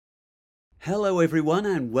Hello, everyone,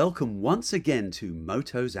 and welcome once again to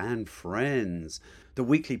Motos and Friends, the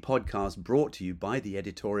weekly podcast brought to you by the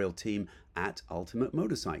editorial team at Ultimate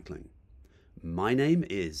Motorcycling. My name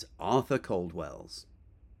is Arthur Coldwells.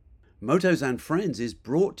 Motos and Friends is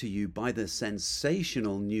brought to you by the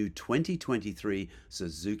sensational new 2023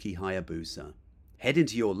 Suzuki Hayabusa. Head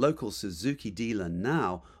into your local Suzuki dealer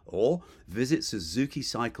now or visit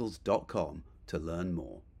suzukicycles.com to learn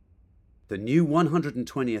more. The new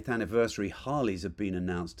 120th anniversary Harleys have been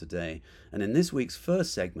announced today, and in this week's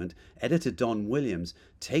first segment, editor Don Williams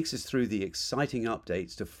takes us through the exciting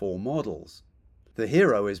updates to 4 models. The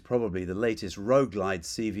hero is probably the latest Road Glide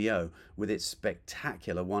CVO with its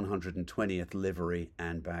spectacular 120th livery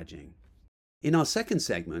and badging. In our second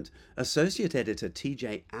segment, associate editor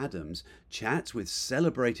TJ Adams chats with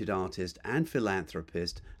celebrated artist and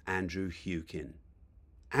philanthropist Andrew Hukin.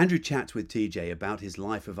 Andrew chats with TJ about his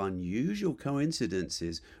life of unusual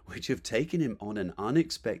coincidences which have taken him on an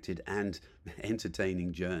unexpected and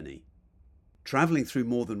entertaining journey. Traveling through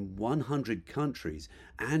more than 100 countries,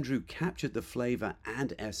 Andrew captured the flavor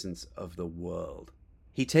and essence of the world.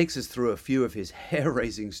 He takes us through a few of his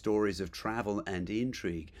hair-raising stories of travel and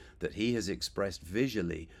intrigue that he has expressed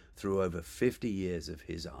visually through over 50 years of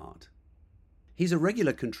his art. He's a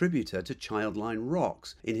regular contributor to Childline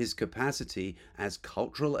Rocks in his capacity as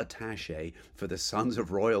cultural attaché for the Sons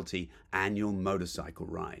of Royalty annual motorcycle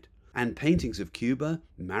ride. And paintings of Cuba,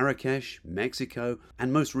 Marrakesh, Mexico,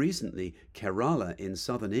 and most recently Kerala in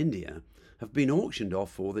southern India have been auctioned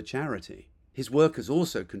off for the charity. His work has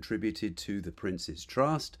also contributed to the Prince's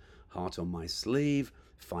Trust, Heart on My Sleeve,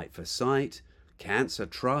 Fight for Sight, Cancer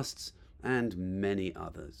Trusts, and many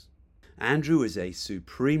others. Andrew is a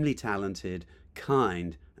supremely talented,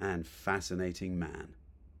 kind, and fascinating man.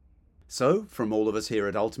 So, from all of us here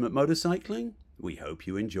at Ultimate Motorcycling, we hope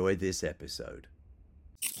you enjoy this episode.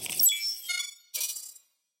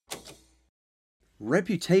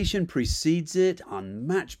 Reputation precedes it,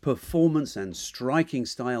 unmatched performance and striking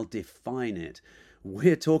style define it.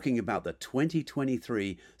 We're talking about the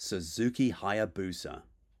 2023 Suzuki Hayabusa.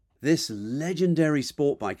 This legendary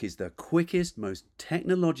sport bike is the quickest, most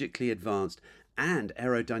technologically advanced and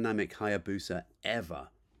aerodynamic Hayabusa ever.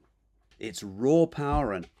 Its raw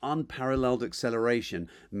power and unparalleled acceleration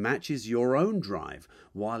matches your own drive,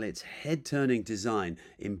 while its head-turning design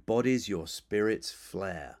embodies your spirit's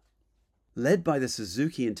flair. Led by the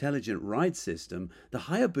Suzuki Intelligent Ride System, the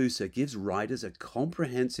Hayabusa gives riders a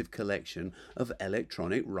comprehensive collection of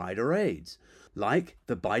electronic rider aids, like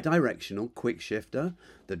the bidirectional quick shifter,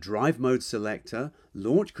 the drive mode selector,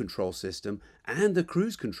 launch control system, and the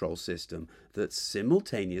cruise control system that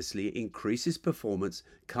simultaneously increases performance,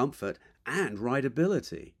 comfort, and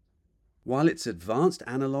rideability. While its advanced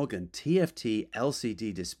analog and TFT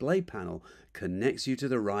LCD display panel connects you to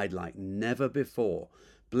the ride like never before,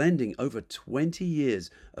 blending over 20 years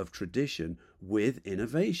of tradition with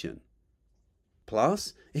innovation.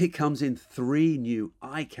 Plus, it comes in 3 new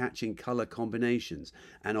eye-catching color combinations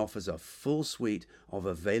and offers a full suite of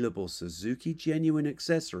available Suzuki genuine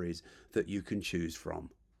accessories that you can choose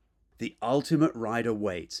from. The ultimate ride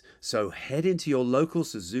awaits, so head into your local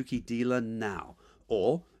Suzuki dealer now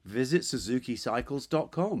or visit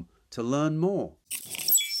suzukicycles.com to learn more.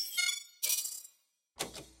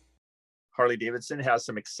 Harley-Davidson has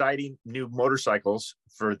some exciting new motorcycles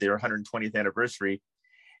for their 120th anniversary.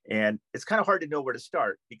 And it's kind of hard to know where to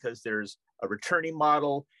start because there's a returning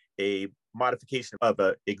model, a modification of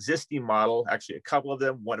an existing model, actually a couple of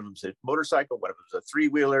them. One of them's a motorcycle, one of them's a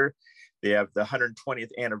 3-wheeler. They have the 120th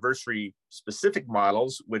anniversary specific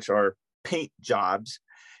models, which are paint jobs.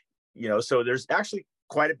 So there's actually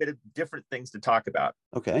quite a bit of different things to talk about.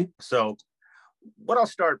 Okay. So what I'll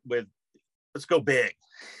start with, let's go big.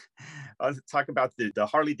 I'll talk about the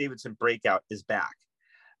Harley-Davidson Breakout is back.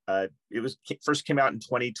 It first came out in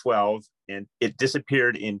 2012 and it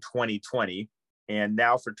disappeared in 2020. And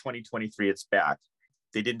now for 2023, it's back.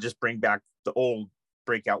 They didn't just bring back the old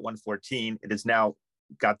Breakout 114. It has now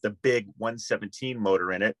got the big 117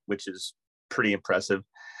 motor in it, which is pretty impressive.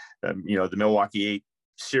 The Milwaukee 8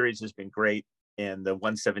 series has been great. And the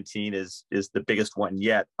 117 is the biggest one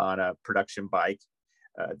yet on a production bike.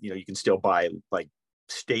 You can still buy like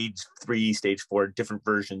stage 3, stage 4, different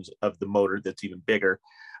versions of the motor that's even bigger,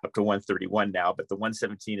 up to 131 now. But the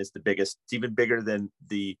 117 is the biggest. It's even bigger than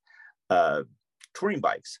the touring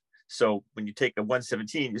bikes. So when you take a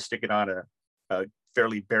 117, you stick it on a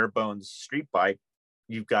fairly bare bones street bike,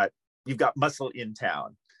 you've got muscle in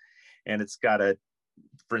town. And it's got a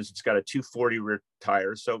 240 rear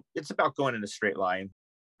tire. So it's about going in a straight line.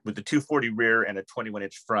 With the 240 rear and a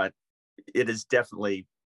 21-inch front, it is definitely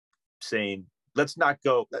saying let's not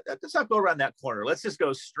go around that corner. Let's just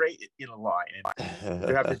go straight in a line. And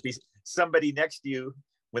there have to be somebody next to you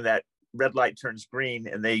when that red light turns green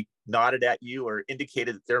and they nodded at you or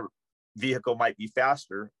indicated that their vehicle might be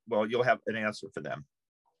faster. Well, you'll have an answer for them.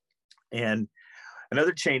 And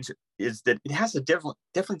another change is that it has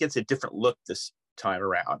definitely gets a different look this time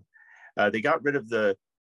around. They got rid of the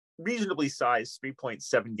reasonably sized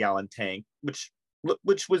 3.7 gallon tank, which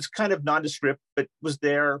was kind of nondescript, but was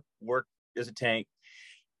there, worked as a tank.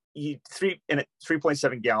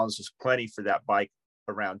 3.7 gallons is plenty for that bike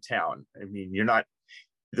around town. I mean, you're not,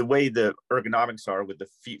 the way the ergonomics are with the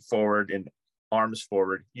feet forward and arms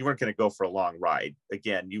forward, you weren't going to go for a long ride.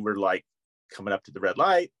 Again, you were like coming up to the red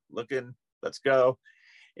light, looking, let's go.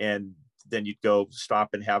 And then you'd go stop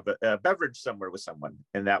and have a beverage somewhere with someone.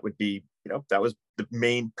 And that would be, that was the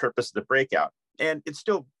main purpose of the breakout. And it's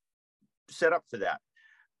still set up for that.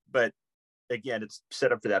 But again, it's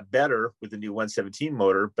set up for that better with the new 117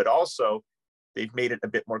 motor, but also they've made it a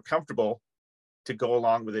bit more comfortable to go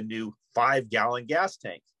along with a new 5-gallon gas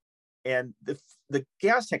tank. And the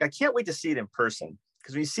gas tank, I can't wait to see it in person,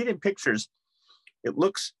 because when you see it in pictures, it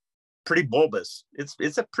looks pretty bulbous.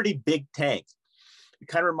 It's a pretty big tank. It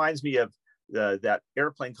kind of reminds me of that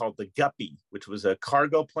airplane called the Guppy, which was a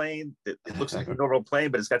cargo plane. It looks like a normal plane,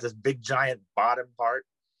 but it's got this big giant bottom part.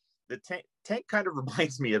 The tank kind of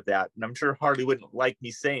reminds me of that, and I'm sure Harley wouldn't like me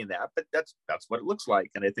saying that, but that's what it looks like.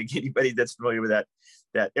 And I think anybody that's familiar with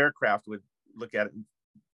that aircraft would look at it and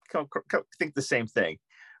think the same thing.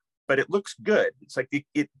 But it looks good. It's like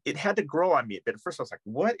it had to grow on me a bit. At first, I was like,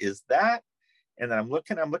 "What is that?" And then I'm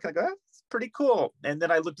looking, I go, "That's pretty cool." And then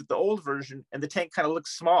I looked at the old version, and the tank kind of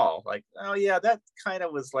looks small. Like, oh yeah, that kind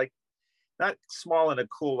of was like not small in a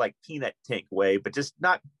cool like peanut tank way, but just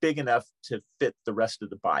not big enough to fit the rest of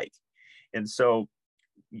the bike. And so,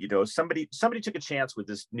 somebody took a chance with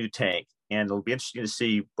this new tank, and it'll be interesting to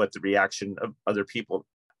see what the reaction of other people.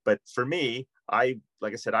 But for me,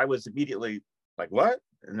 like I said, I was immediately like, what?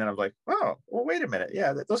 And then I was like, oh, well, wait a minute.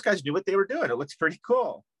 Yeah, those guys knew what they were doing. It looks pretty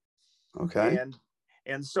cool. Okay.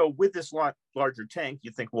 And so with this larger tank,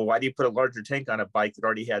 you think, well, why do you put a larger tank on a bike that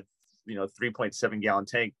already had, 3.7 gallon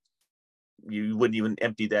tank? You wouldn't even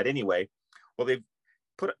empty that anyway. Well, they've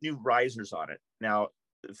put new risers on it now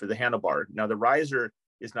for the handlebar. Now the riser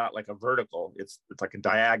is not like a vertical; it's like a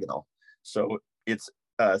diagonal. So it's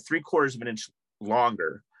 3/4 of an inch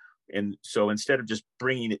longer. And so instead of just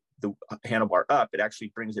bringing the handlebar up, it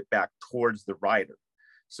actually brings it back towards the rider.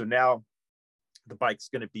 So now the bike's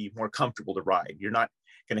going to be more comfortable to ride. You're not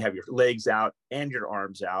going to have your legs out and your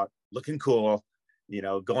arms out, looking cool,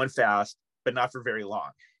 going fast, but not for very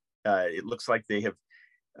long. It looks like they have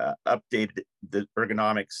updated the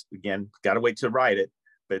ergonomics. Again, got to wait to ride it.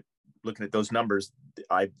 But looking at those numbers,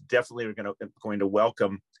 I definitely are going to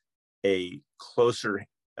welcome a closer,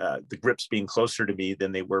 the grips being closer to me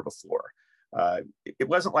than they were before. It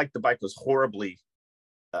wasn't like the bike was horribly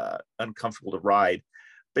uncomfortable to ride,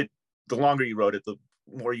 but the longer you rode it, the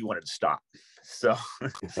more you wanted to stop. So,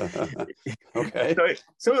 okay.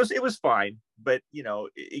 So it was fine. But,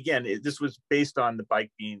 again, this was based on the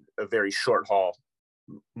bike being a very short haul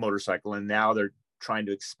motorcycle. And now they're trying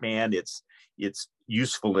to expand its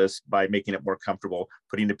usefulness by making it more comfortable,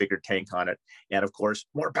 putting a bigger tank on it. And of course,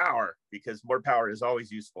 more power, because more power is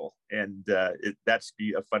always useful. And that's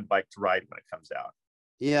be a fun bike to ride when it comes out.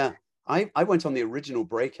 Yeah. I went on the original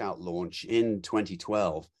Breakout launch in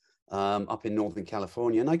 2012 up in Northern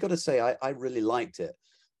California. And I got to say, I really liked it.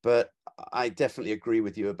 But I definitely agree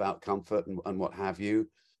with you about comfort and what have you.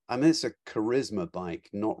 I mean, it's a charisma bike,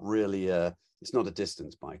 not really it's not a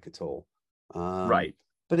distance bike at all. Right.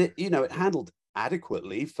 But it handled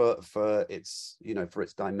adequately for its, for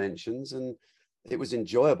its dimensions, and it was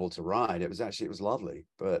enjoyable to ride. It was lovely,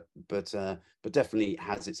 but definitely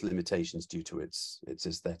has its limitations due to its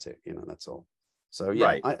aesthetic, that's all. So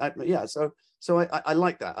yeah, right. So I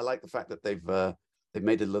like that. I like the fact that they've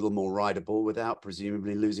made it a little more rideable without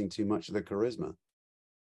presumably losing too much of the charisma.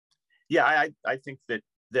 Yeah, I think that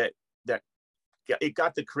it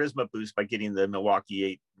got the charisma boost by getting the Milwaukee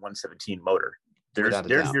 8 117 motor. There's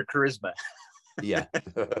your charisma. Yeah,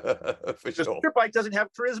 for sure. Your bike doesn't have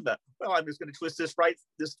charisma. Well, I'm just going to twist this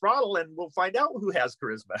throttle, and we'll find out who has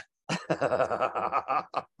charisma.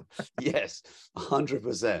 Yes,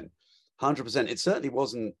 100%. It certainly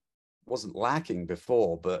wasn't lacking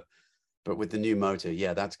before, but with the new motor,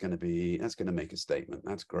 yeah, that's going to make a statement.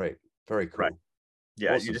 That's great. Very cool. Right.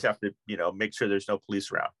 Yeah, awesome. You just have to, make sure there's no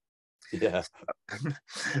police around. Yeah.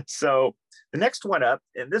 So the next one up,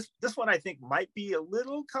 and this one I think might be a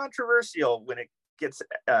little controversial when it gets,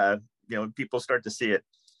 when people start to see it.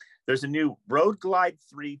 There's a new Road Glide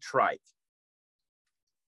 3 trike.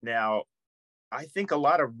 Now, I think a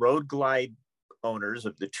lot of Road Glide owners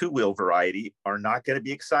of the two-wheel variety are not going to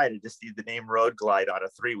be excited to see the name Road Glide on a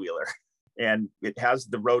three-wheeler. And it has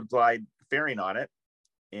the Road Glide fairing on it.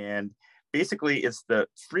 And basically it's the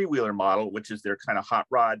three-wheeler model, which is their kind of hot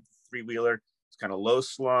rod three-wheeler. It's kind of low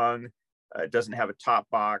slung. It doesn't have a top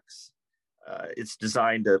box. It's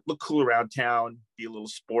designed to look cool around town, be a little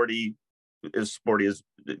sporty as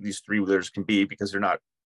these three-wheelers can be, because they're not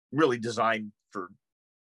really designed for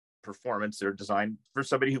performance. They're designed for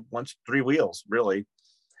somebody who wants three wheels, really.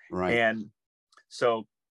 Right. And so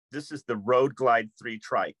this is the Road Glide 3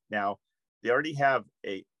 trike. Now, they already have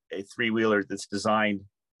a three-wheeler that's designed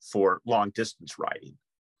for long distance riding,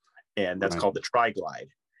 and that's called the Tri-Glide.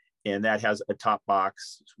 And that has a top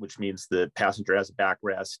box, which means the passenger has a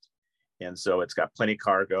backrest. And so it's got plenty of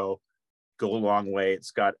cargo, go a long way.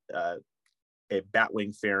 It's got a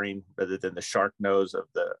batwing fairing rather than the shark nose of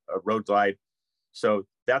the Road Glide. So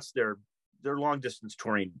that's their long distance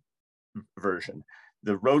touring version.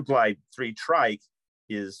 The Road Glide 3 trike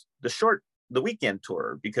is the weekend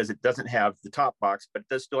tour, because it doesn't have the top box, but it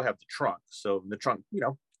does still have the trunk. So the trunk,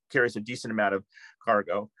 carries a decent amount of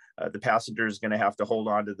cargo. The passenger is going to have to hold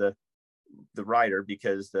on to the rider,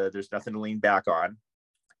 because there's nothing to lean back on.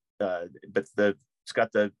 But it's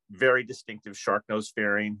got the very distinctive shark nose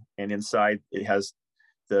fairing, and inside it has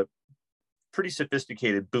the pretty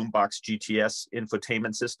sophisticated Boombox GTS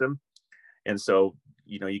infotainment system. And so,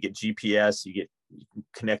 you get GPS, you can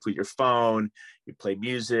connect with your phone, you play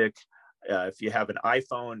music. If you have an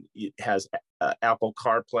iPhone, it has Apple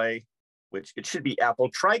CarPlay, which it should be Apple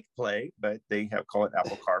Trike Play, but they call it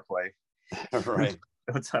Apple CarPlay. Right.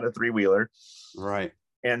 It's not a three-wheeler. Right.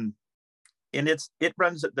 And it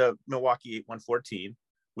runs at the Milwaukee 8114,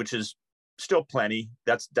 which is still plenty.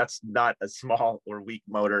 That's not a small or weak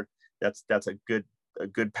motor. That's a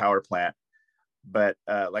good power plant. But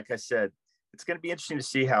like I said, it's going to be interesting to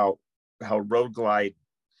see how Road Glide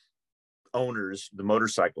owners, the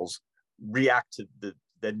motorcycles, react to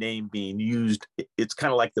the name being used. It's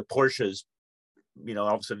kind of like the Porsches. All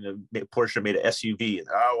of a sudden, Porsche made an SUV, and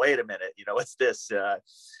wait a minute, what's this?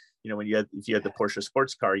 If you had the Porsche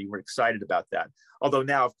sports car, you were excited about that. Although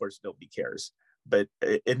now, of course, nobody cares. But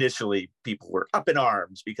initially, people were up in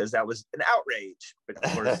arms because that was an outrage. But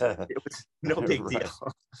of course, it was no big deal.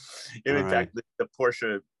 In fact, the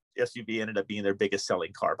Porsche SUV ended up being their biggest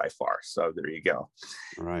selling car by far. So there you go.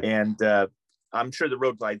 Right. And I'm sure the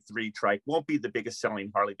Road Glide 3 trike won't be the biggest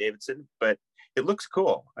selling Harley Davidson, but it looks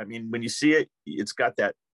cool. I mean, when you see it, it's got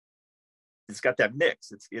that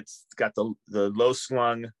mix. It's got the low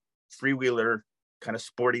slung three-wheeler kind of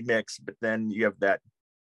sporty mix, but then you have that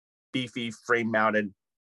beefy frame mounted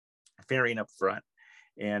fairing up front.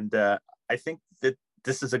 And I think that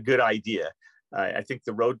this is a good idea. I think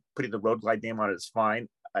putting the Road Glide name on it is fine.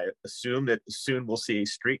 I assume that soon we'll see a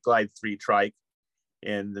Street Glide 3 trike,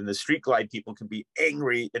 and then the Street Glide people can be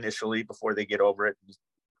angry initially before they get over it and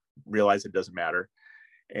realize it doesn't matter.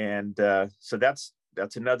 And so that's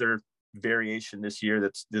another variation this year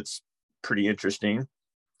that's pretty interesting.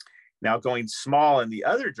 Now, going small in the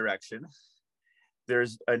other direction,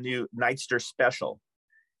 there's a new Nightster Special,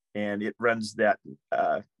 and it runs that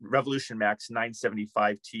Revolution Max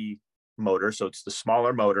 975T motor. So it's the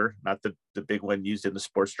smaller motor, not the big one used in the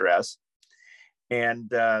Sportster S.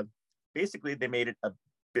 And basically, they made it a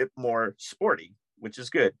bit more sporty, which is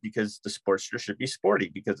good, because the Sportster should be sporty,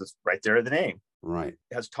 because it's right there in the name. Right.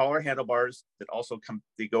 It has taller handlebars that also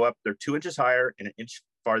they go up. They're 2 inches higher and an inch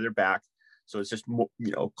farther back. So it's just more,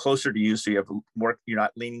 closer to you. So you have more, you're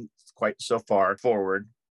not leaning quite so far forward.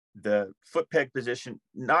 The foot peg position,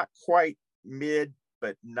 not quite mid,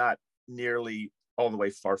 but not nearly all the way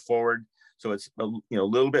far forward. So it's a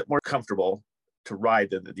little bit more comfortable to ride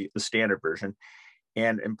than the standard version.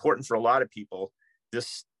 And important for a lot of people,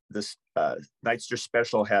 this Nightster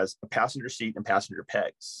Special has a passenger seat and passenger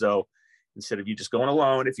pegs. So instead of you just going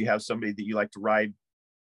alone, if you have somebody that you like to ride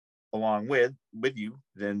along with you,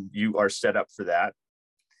 then you are set up for that.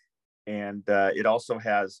 And it also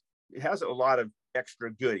has a lot of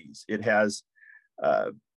extra goodies. It has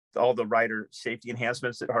all the rider safety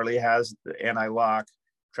enhancements that Harley has, the anti-lock,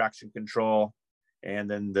 traction control, and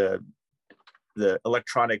then the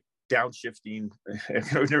electronic downshifting.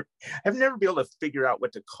 I've never been able to figure out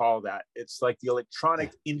what to call that. It's like the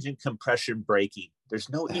electronic engine compression braking. There's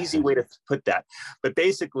no easy way to put that. But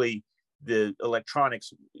basically, the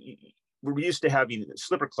electronics, we're used to having a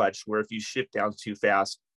slipper clutch where if you shift down too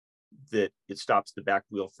fast, that it stops the back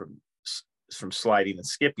wheel from sliding and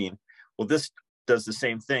skipping. Well, this does the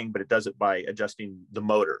same thing, but it does it by adjusting the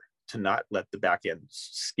motor to not let the back end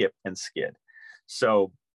skip and skid.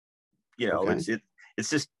 So, it's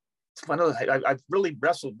it's one of those, I've really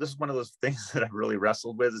wrestled. This is one of those things that I've really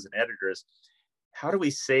wrestled with as an editor is how do we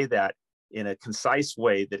say that in a concise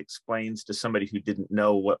way that explains to somebody who didn't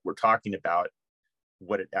know what we're talking about,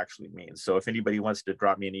 what it actually means. So if anybody wants to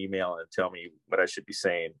drop me an email and tell me what I should be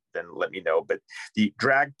saying, then let me know. But the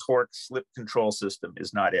drag torque slip control system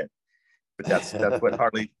is not it. But that's what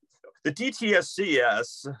Harley, the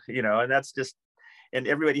DTSCS, and that's just, and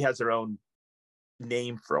everybody has their own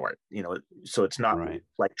name for it, so it's not right.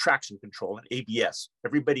 like traction control and ABS.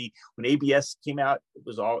 Everybody, when ABS came out,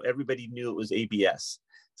 everybody knew it was ABS.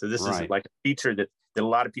 So this right. isn't like a feature that a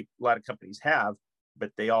lot of companies have,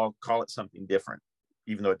 but they all call it something different,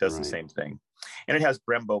 even though it does right. the same thing. And it has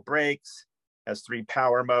Brembo brakes, has 3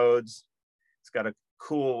 power modes. It's got a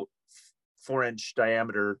cool 4-inch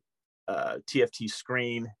diameter TFT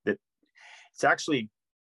screen that it's actually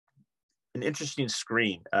an interesting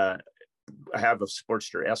screen. I have a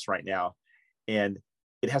Sportster S right now, and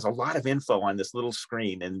it has a lot of info on this little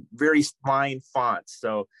screen and very fine fonts.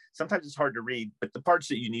 So sometimes it's hard to read, but the parts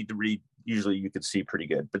that you need to read, usually you can see pretty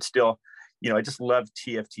good. But still, I just love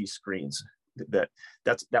TFT screens. That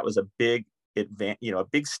was a big a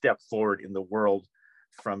big step forward in the world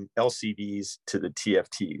from LCDs to the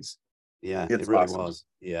TFTs. Yeah, it's it really awesome. was.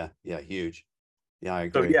 Yeah, huge. Yeah, I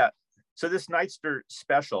agree. So this Nightster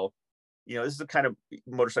Special, this is the kind of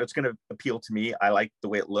motorcycle it's going to appeal to me. I like the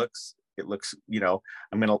way it looks. It looks,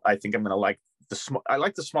 I think I'm going to like I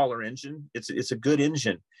like the smaller engine. It's a good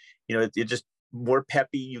engine. It just more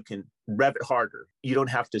peppy. You can rev it harder. You don't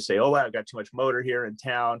have to say, oh, I've got too much motor here in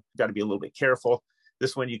town. Got to be a little bit careful.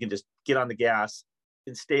 This one, you can just get on the gas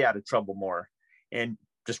and stay out of trouble more and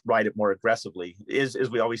just ride it more aggressively. As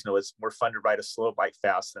we always know, it's more fun to ride a slow bike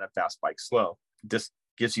fast than a fast bike slow. Just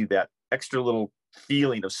gives you that extra little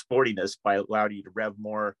feeling of sportiness by allowing you to rev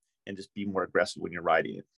more and just be more aggressive when you're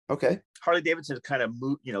riding it. Okay. Harley Davidson is kind of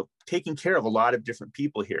taking care of a lot of different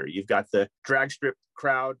people here. You've got the drag strip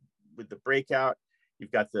crowd with the Breakout.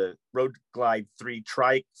 You've got the Road Glide 3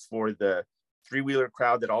 trike for the 3-wheeler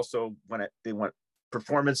crowd that also they want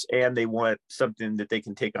performance and they want something that they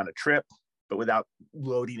can take on a trip, but without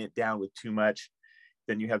loading it down with too much.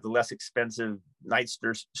 Then you have the less expensive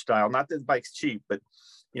Nightster style. Not that the bike's cheap, but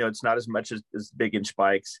it's not as much as big inch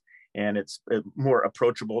bikes, and it's more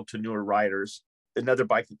approachable to newer riders. Another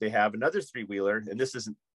bike that they have, another 3-wheeler, and this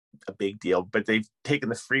isn't a big deal, but they've taken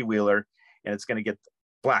the freewheeler and it's going to get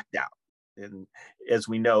blacked out. And as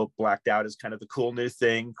we know, blacked out is kind of the cool new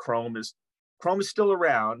thing. Chrome is still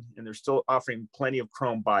around, and they're still offering plenty of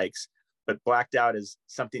chrome bikes, but blacked out is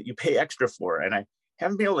something you pay extra for. And I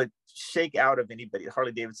haven't been able to shake out of anybody at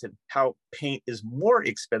Harley Davidson how paint is more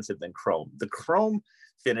expensive than chrome. The chrome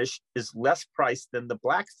finish is less priced than the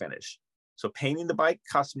black finish. So painting the bike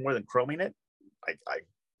costs more than chroming it.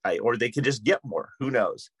 Or they can just get more, who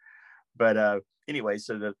knows? But anyway,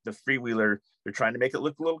 so the freewheeler, they're trying to make it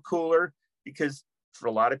look a little cooler because for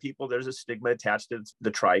a lot of people, there's a stigma attached to the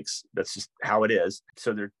trikes. That's just how it is.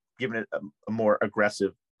 So they're giving it a more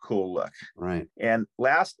aggressive, cool look. Right. And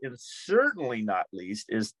last and certainly not least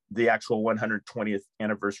is the actual 120th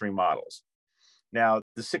anniversary models. Now,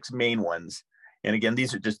 the 6 main ones, and again,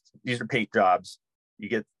 these are paint jobs.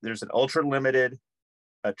 There's an Ultra Limited,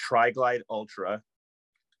 a Tri-Glide Ultra,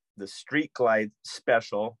 the Street Glide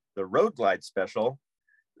Special, the Road Glide Special,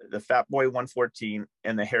 the Fat Boy 114,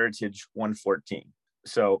 and the Heritage 114.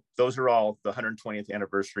 So those are all the 120th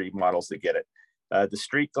anniversary models that get it. The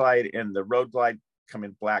Street Glide and the Road Glide come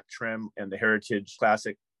in black trim, and the Heritage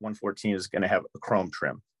Classic 114 is going to have a chrome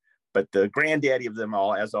trim. But the granddaddy of them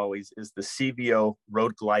all, as always, is the CVO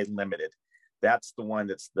Road Glide Limited. That's the one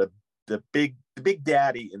that's the big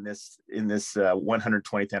daddy in this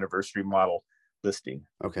 120th anniversary model listing.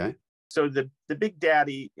 Okay. So the big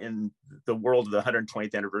daddy in the world of the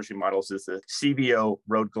 120th anniversary models is the CVO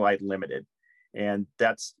Road Glide Limited, and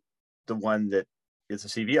that's the one that is a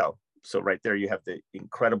CVO. So right there you have the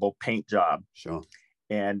incredible paint job. Sure.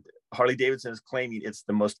 And Harley Davidson is claiming it's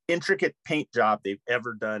the most intricate paint job they've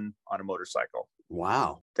ever done on a motorcycle.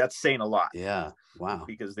 Wow. That's saying a lot. Yeah. Wow.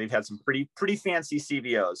 Because they've had some pretty fancy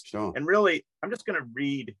CVOs. Sure. And really, I'm just going to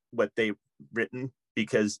read what they've written,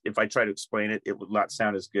 because if I try to explain it, it would not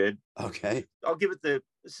sound as good. Okay. I'll give it the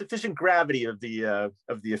sufficient gravity of the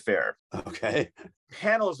affair. Okay.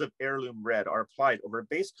 Panels of heirloom red are applied over a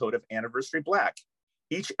base coat of anniversary black,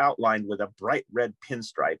 each outlined with a bright red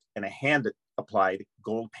pinstripe and a hand-applied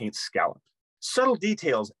gold paint scallop. Subtle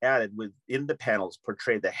details added within the panels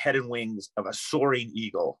portray the head and wings of a soaring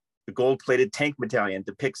eagle. The gold-plated tank medallion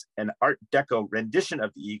depicts an Art Deco rendition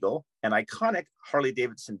of the eagle, an iconic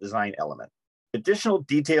Harley-Davidson design element. Additional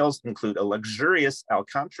details include a luxurious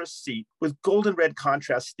Alcantara seat with golden red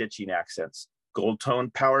contrast stitching accents, gold tone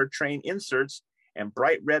powertrain inserts, and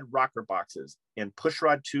bright red rocker boxes and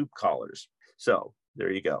pushrod tube collars. So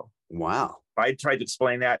there you go. Wow. If I tried to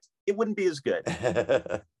explain that, it wouldn't be as good.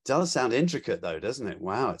 Does sound intricate though, doesn't it?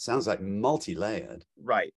 Wow, it sounds like multi-layered.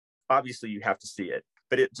 Right. Obviously, you have to see it,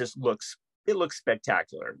 but it looks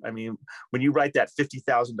spectacular. I mean, when you write that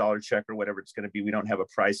 $50,000 check or whatever it's going to be, we don't have a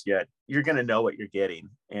price yet. You're going to know what you're getting,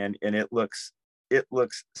 and it looks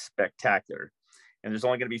spectacular. And there's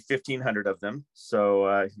only going to be 1,500 of them,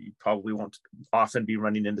 so you probably won't often be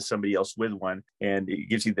running into somebody else with one, and it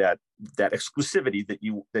gives you that exclusivity that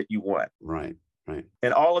you want. Right. Right.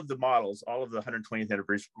 And all of the models, all of the 120th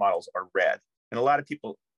anniversary models are red. And a lot of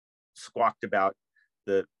people squawked about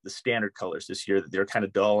the standard colors this year, that they're kind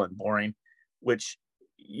of dull and boring, which,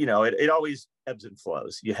 it always ebbs and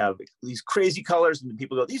flows. You have these crazy colors and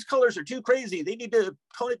people go, these colors are too crazy. They need to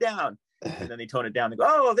tone it down. And then they tone it down and go,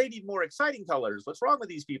 oh, they need more exciting colors. What's wrong with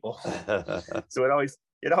these people? So it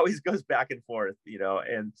always goes back and forth,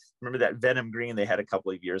 and remember that Venom green they had a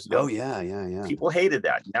couple of years ago? Oh yeah. People hated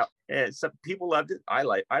that. Now, some people loved it. I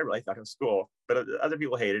really thought it was cool, but other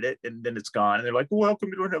people hated it, and then it's gone. And they're like, well, how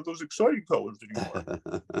come we don't have those exciting colors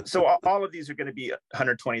anymore? So all of these are going to be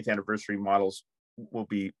 120th anniversary models, will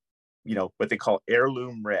be, what they call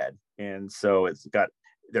heirloom red. And so it's got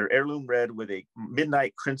their heirloom red with a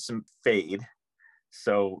midnight crimson fade.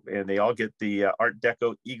 So, and they all get the Art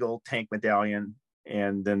Deco Eagle tank medallion,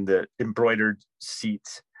 and then the embroidered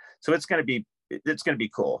seats. So it's going to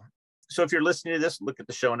be cool. So if you're listening to this, look at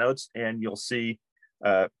the show notes, and you'll see,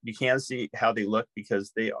 you can see how they look,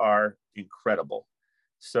 because they are incredible.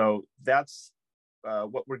 So that's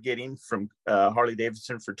what we're getting from Harley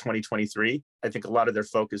Davidson for 2023. I think a lot of their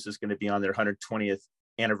focus is going to be on their 120th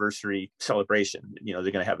anniversary celebration. They're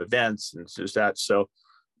going to have events and so that. So,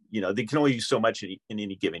 they can only use so much in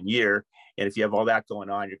any given year. And if you have all that going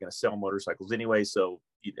on, you're going to sell motorcycles anyway. So,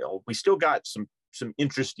 we still got some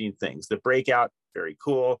interesting things. The Breakout, very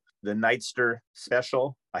cool. The Nightster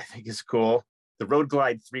Special, I think, is cool. The Road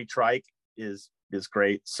Glide 3 Trike is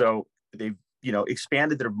great. So they've,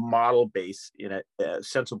 expanded their model base in a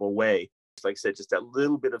sensible way. Like I said, just that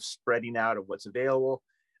little bit of spreading out of what's available,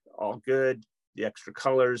 all good. The extra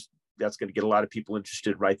colors, that's going to get a lot of people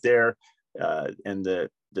interested right there. And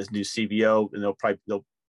this new CVO, and they'll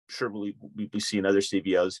surely be seeing other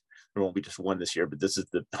CVOs. There won't be just one this year, but this is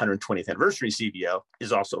the 120th anniversary CVO,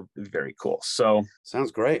 is also very cool. So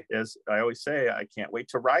sounds great. As I always say, I can't wait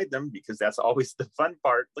to ride them, because that's always the fun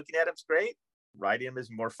part. Looking at them's great. Riding them is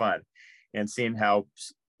more fun, and seeing how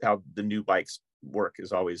the new bikes work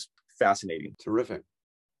is always fascinating. Terrific.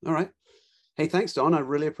 All right. Hey, thanks, Don. I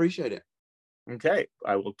really appreciate it. Okay.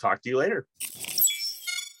 I will talk to you later.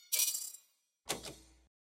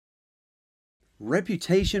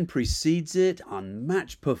 Reputation precedes it,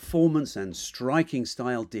 unmatched performance and striking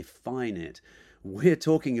style define it. We're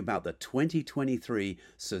talking about the 2023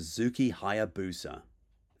 Suzuki Hayabusa.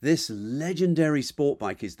 This legendary sport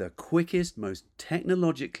bike is the quickest, most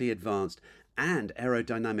technologically advanced and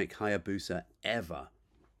aerodynamic Hayabusa ever.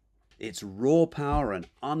 Its raw power and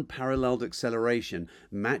unparalleled acceleration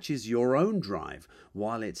matches your own drive,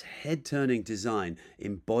 while its head-turning design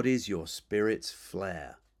embodies your spirit's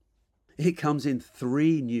flair. It comes in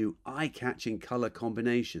 3 new eye-catching color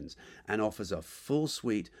combinations and offers a full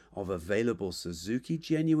suite of available Suzuki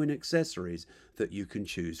genuine accessories that you can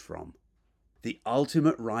choose from. The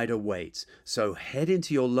ultimate ride awaits, so head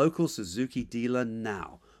into your local Suzuki dealer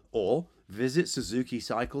now, or visit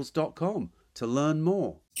suzukicycles.com to learn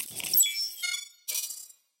more.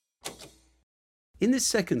 In this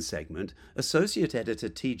second segment, Associate Editor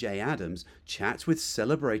TJ Adams chats with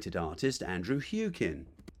celebrated artist Andrew Hukin.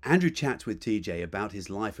 Andrew chats with TJ about his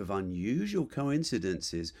life of unusual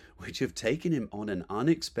coincidences which have taken him on an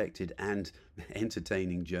unexpected and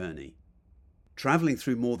entertaining journey. Traveling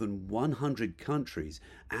through more than 100 countries,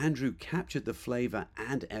 Andrew captured the flavor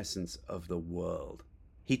and essence of the world.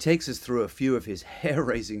 He takes us through a few of his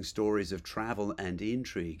hair-raising stories of travel and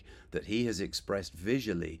intrigue that he has expressed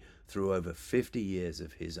visually through over 50 years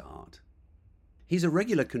of his art. He's a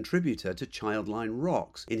regular contributor to Childline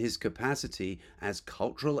Rocks in his capacity as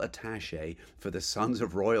cultural attaché for the Sons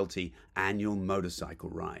of Royalty annual motorcycle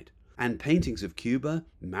ride. And paintings of Cuba,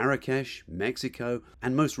 Marrakesh, Mexico,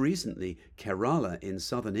 and most recently Kerala in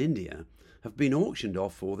southern India have been auctioned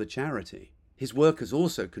off for the charity. His work has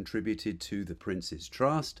also contributed to the Prince's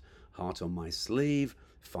Trust, Heart on My Sleeve,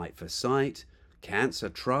 Fight for Sight, Cancer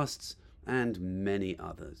Trusts, and many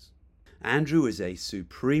others. Andrew is a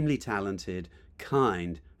supremely talented,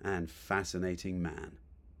 kind, and fascinating man.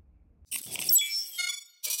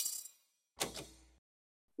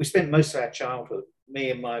 we spent most of our childhood, me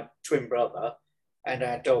and my twin brother and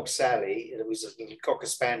our dog Sally, it was a little Cocker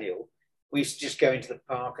Spaniel. We used to just go into the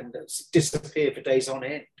park and disappear for days on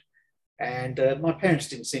end. And my parents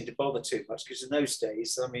didn't seem to bother too much because in those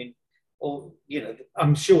days, I mean,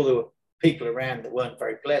 I'm sure there were people around that weren't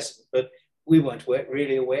very pleasant, but we weren't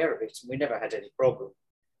really aware of it, and we never had any problem.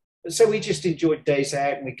 But so we just enjoyed days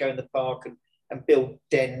out, and we'd go in the park and build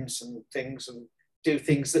dens and things and do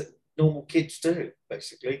things that normal kids do,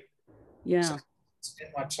 basically. Yeah. So I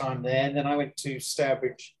spent my time there, and then I went to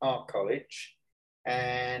Stourbridge Art College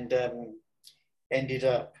and ended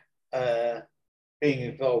up being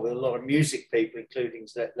involved with a lot of music people, including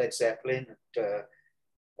Led Zeppelin and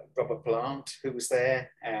Robert Plant, who was there,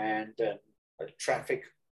 and Traffic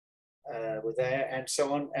were there, and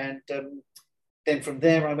so on. And then from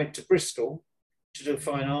there, I went to Bristol to do a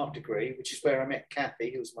fine art degree, which is where I met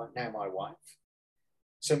Kathy, who's now my wife.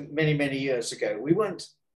 So many, many years ago, we weren't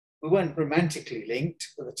romantically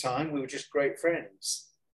linked at the time. We were just great friends.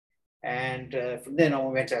 And from then on,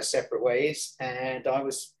 we went our separate ways. And I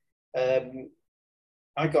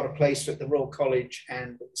got a place at the Royal College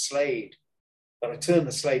and the Slade, but I turned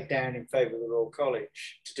the Slade down in favour of the Royal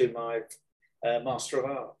College to do my Master of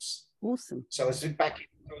Arts. Awesome. So I was in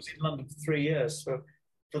London for 3 years, for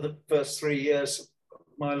the first 3 years of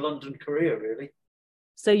my London career, really.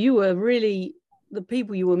 So you were really, the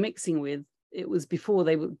people you were mixing with, it was before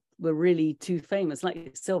they were really too famous, like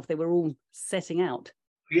yourself, they were all setting out.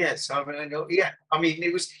 Yes, I know. Yeah, I mean,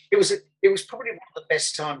 it was probably one of the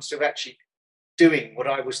best times of actually doing what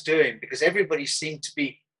I was doing, because everybody seemed to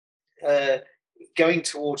be going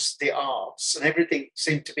towards the arts, and everything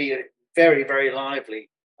seemed to be very, very lively.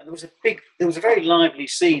 And there was a very lively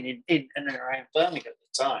scene in and around Birmingham at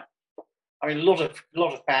the time. I mean, a lot of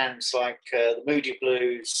bands like the Moody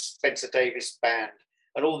Blues, Spencer Davis Band,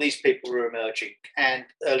 and all these people were emerging, and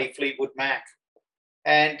early Fleetwood Mac.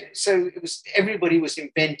 And so everybody was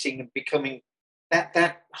inventing and becoming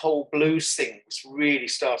that whole blues thing was really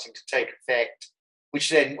starting to take effect, which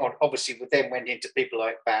then obviously went into people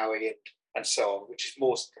like Bowie and so on, which is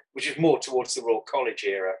more towards the Royal College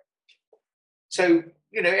era. So,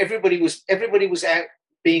 everybody was out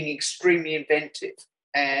being extremely inventive,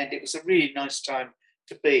 and it was a really nice time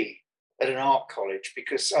to be at an art college,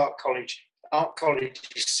 because art colleges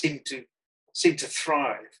seemed to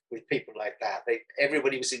thrive with people like that.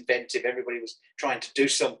 Everybody was inventive. Everybody was trying to do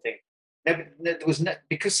something.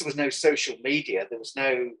 Because there was no social media. There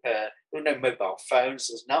were no mobile phones.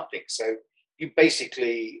 There was nothing. So you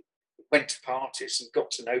basically went to parties and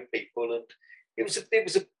got to know people, and it was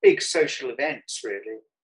a big social event, really.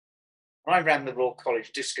 I ran the Royal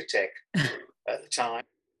College discotheque at the time,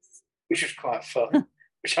 which was quite fun.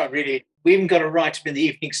 We even got a write-up in the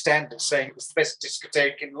Evening Standard saying it was the best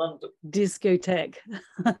discotheque in London. Discotheque.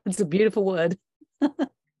 It's a beautiful word.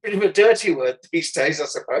 Bit of a dirty word these days, I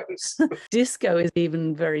suppose. Disco is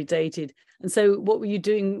even very dated. And so what were you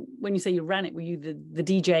doing when you say you ran it? Were you the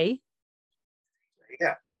DJ?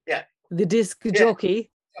 Yeah. The disc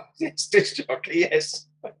jockey? Yes, disc jockey, yes.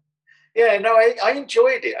 Yeah, no, I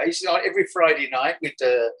enjoyed it. I used to, every Friday night, we'd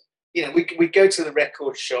go to the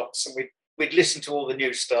record shops, and we'd listen to all the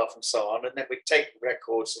new stuff and so on, and then we'd take the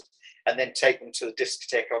records and then take them to the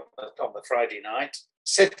discotheque on the Friday night,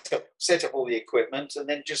 set up all the equipment, and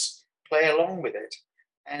then just play along with it.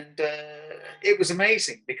 And it was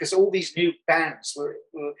amazing, because all these new bands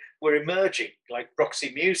were emerging, like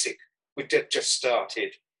Roxy Music, which had just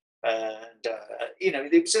started. And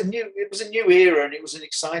it was a new era, and it was an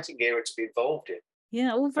exciting era to be involved in.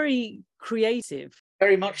 Yeah, all very creative.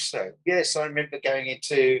 Very much so. Yes, I remember going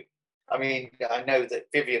into. I mean, I know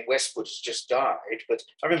that Vivienne Westwood has just died, but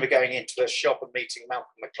I remember going into her shop and meeting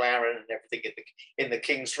Malcolm McLaren and everything in the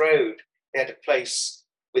King's Road. They had a place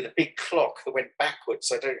with a big clock that went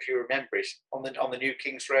backwards. I don't know if you remember it, on the new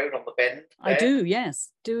King's Road, on the bend there. I do,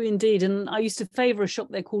 yes, do indeed. And I used to favour a shop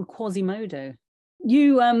there called Quasimodo.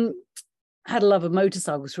 You had a love of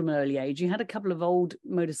motorcycles from an early age. You had a couple of old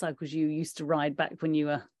motorcycles you used to ride back when you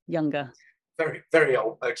were younger. Very, very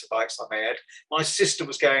old motorbikes, I may add. My sister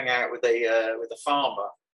was going out with a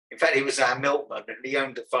farmer. In fact, he was our milkman, and he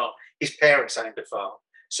owned a farm. His parents owned a farm.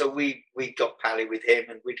 So we got pally with him,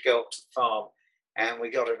 and we'd go up to the farm, and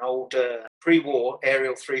we got an old pre-war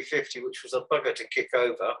Ariel 350, which was a bugger to kick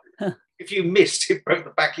over. If you missed, it broke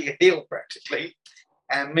the back of your heel practically.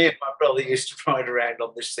 And me and my brother used to ride around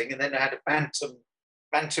on this thing. And then I had a Bantam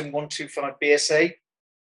 125 BSA.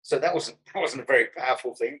 So that wasn't a very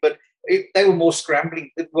powerful thing, but they were more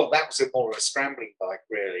scrambling. Well, that was more of a scrambling bike,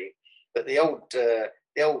 really. But the old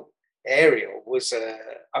Ariel was,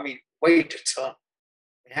 weighed a ton.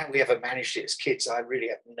 How we ever managed it as kids, I really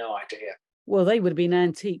have no idea. Well, they would have been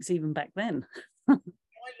antiques even back then. I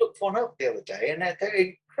looked one up the other day, and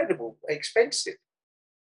they're incredible expensive.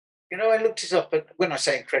 You know, I looked it up, and when I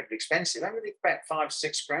say incredibly expensive, I mean about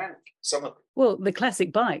 5-6 grand. Some of them. Well, the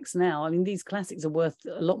classic bikes now, I mean, these classics are worth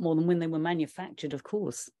a lot more than when they were manufactured, of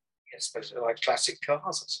course. I suppose they're like classic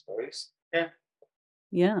cars, I suppose. Yeah.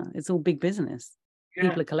 Yeah, it's all big business. Yeah.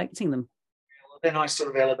 People are collecting them. Well, then I sort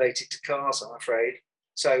of elevated to cars, I'm afraid.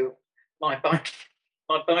 So my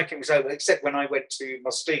biking was over, except when I went to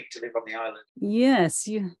Mustique to live on the island. Yes,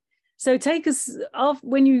 you. So take us off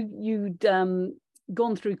when you'd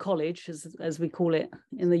gone through college, as we call it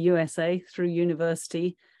in the USA, through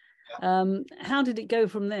university. How did it go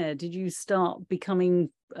from there? Did you start becoming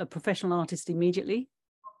a professional artist immediately?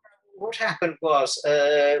 What happened was,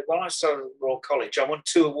 when I started at Royal College, I won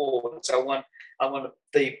 2 awards. I won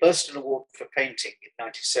the Burston Award for painting in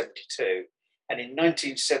 1972, and in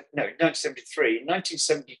 1973. In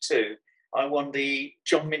 1972, I won the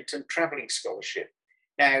John Minton Travelling Scholarship.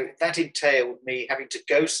 Now, that entailed me having to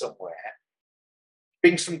go somewhere,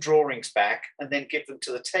 bring some drawings back, and then give them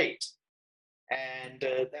to the Tate. And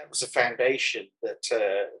that was a foundation that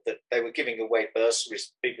they were giving away bursaries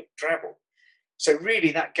for people to travel. So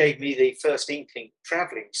really, that gave me the first inkling of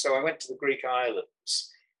traveling. So I went to the Greek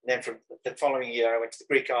islands. And then from the following year, I went to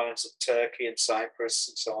the Greek islands of Turkey and Cyprus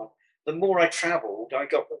and so on. The more I traveled, I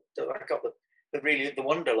got the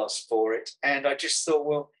wanderlust for it. And I just thought,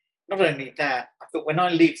 well, not only that, I thought when I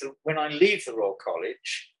leave the Royal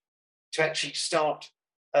College to actually start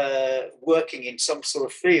working in some sort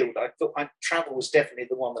of field, I thought travel was definitely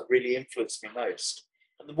the one that really influenced me most.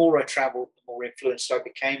 And the more I traveled, the more influenced I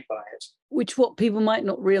became by it. Which what people might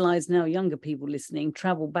not realise now, younger people listening,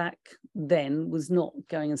 travel back then was not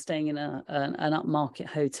going and staying in an upmarket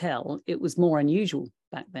hotel. It was more unusual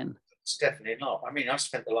back then. It's definitely not. I mean, I've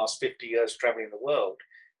spent the last 50 years travelling the world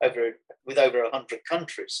with over 100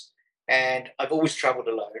 countries. And I've always travelled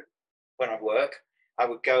alone when I work. I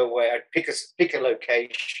would go away, I'd pick a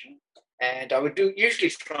location, and I would usually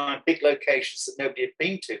try and pick locations that nobody had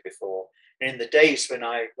been to before. And in the days when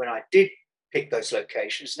I did pick those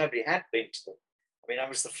locations, nobody had been to them. I mean, I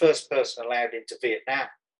was the first person allowed into Vietnam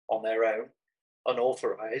on their own,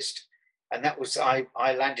 unauthorized. And that was, I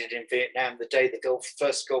landed in Vietnam the day the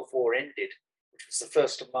first Gulf War ended, which was the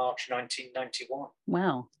 1st of March, 1991.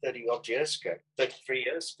 Wow. 33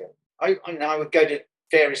 years ago. I would go to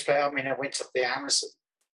various places. I mean, I went up the Amazon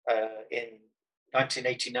in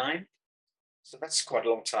 1989. So that's quite a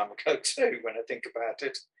long time ago too, when I think about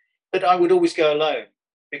it. But I would always go alone,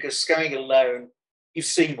 because going alone, you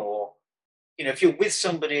see more. You know, if you're with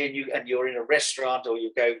somebody and you're in a restaurant or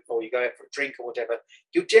you go out for a drink or whatever,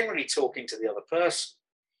 you're generally talking to the other person.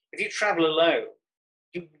 If you travel alone,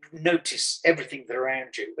 you notice everything that's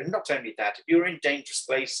around you. And not only that, if you're in dangerous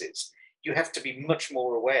places, you have to be much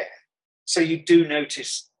more aware. So you do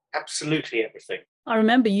notice absolutely everything. I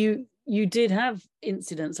remember you did have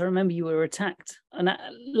incidents. I remember you were attacked, and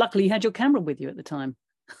luckily you had your camera with you at the time.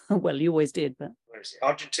 Well, you always did, but where is it?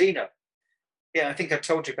 Argentina. Yeah, I think I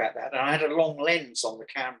told you about that. And I had a long lens on the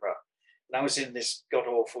camera, and I was in this god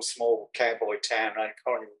awful small cowboy town. I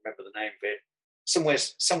can't even remember the name of it.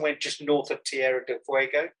 Somewhere just north of Tierra del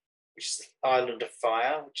Fuego, which is the island of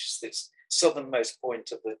fire, which is this southernmost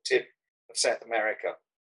point of the tip of South America,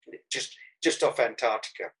 just off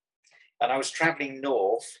Antarctica. And I was traveling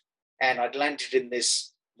north, and I'd landed in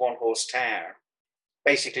this one-horse town,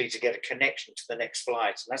 basically to get a connection to the next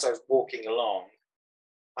flight. And as I was walking along,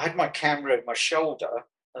 I had my camera over my shoulder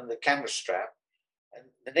and the camera strap. And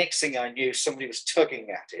the next thing I knew, somebody was tugging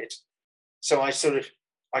at it. So I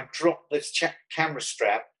dropped this camera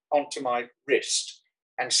strap onto my wrist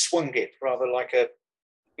and swung it rather like as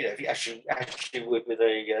you would with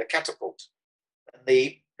a catapult. And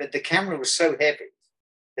the camera was so heavy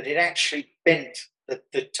that it actually bent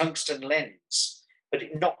the tungsten lens, but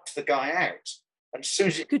it knocked the guy out. And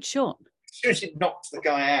good shot. As soon as it knocked the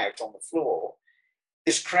guy out on the floor,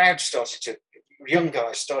 this young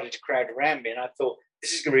guys started to crowd around me, and I thought,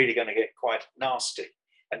 this is really going to get quite nasty.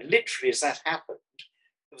 And literally, as that happened,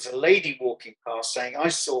 there was a lady walking past saying, I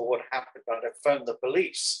saw what happened, but I phoned the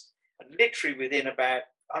police. And literally within about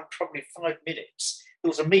probably 5 minutes, there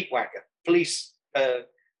was a meat wagon, police,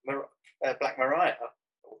 Black Maria,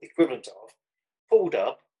 or the equivalent of, pulled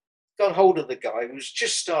up, got hold of the guy who was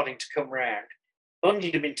just starting to come round,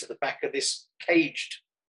 bundled him into the back of this caged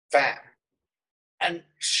van and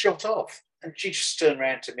shot off. And she just turned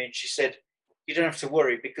around to me and she said, you don't have to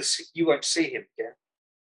worry because you won't see him again.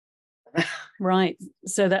 Right.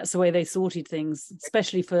 So that's the way they sorted things,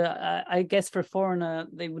 especially for, I guess, for a foreigner,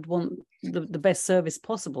 they would want the best service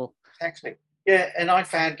possible. Exactly. Yeah, and I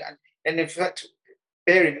found, and in fact,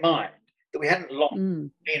 bear in mind that we hadn't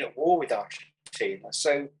long been at war with Argentina,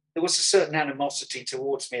 so there was a certain animosity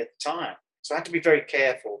towards me at the time. So I had to be very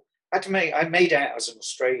careful. I made out as an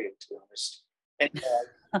Australian, to be honest. And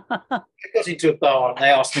I got into a bar and they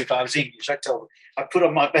asked me if I was English. I told them, I put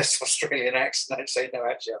on my best Australian accent. I'd say, no,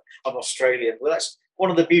 actually, I'm Australian. Well, that's one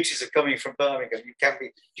of the beauties of coming from Birmingham. You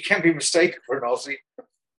can be mistaken for an Aussie.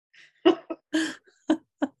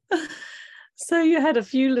 So you had a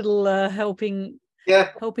few little helping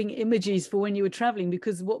Yeah. helping images for when you were traveling,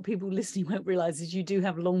 because what people listening won't realize is you do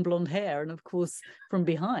have long blonde hair, and of course from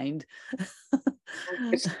behind.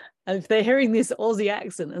 And if they're hearing this Aussie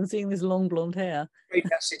accent and seeing this long blonde hair,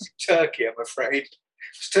 That's in Turkey, I'm afraid.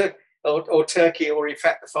 Or Turkey, or in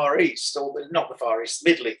fact the Far East, or not the Far East,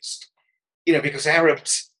 the Middle East. You know, because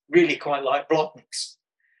Arabs really quite like blondes.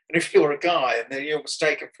 And if you're a guy and then you're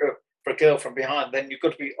mistaken for a girl from behind, then you've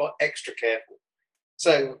got to be extra careful.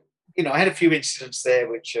 So, you know, I had a few incidents there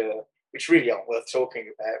which really aren't worth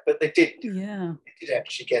talking about, but they did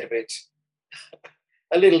actually get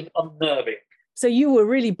a little unnerving. So you were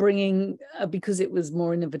really bringing, because it was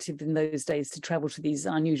more innovative in those days to travel to these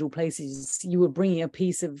unusual places, you were bringing a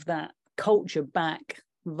piece of that culture back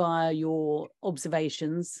via your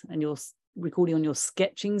observations and your recording on your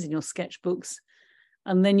sketchings and your sketchbooks.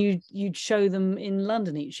 And then you'd show them in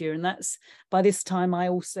London each year. And that's, by this time, I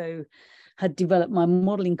also had developed my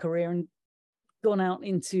modeling career and gone out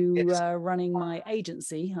into running my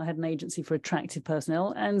agency. I had an agency for attractive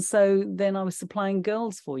personnel. And so then I was supplying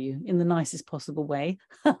girls for you in the nicest possible way.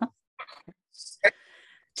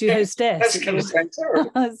 To hostess. That's going to sound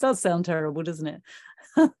terrible. It does sound terrible, doesn't it?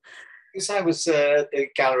 Because I was at a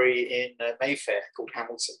gallery in Mayfair called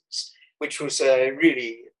Hamilton's, which was a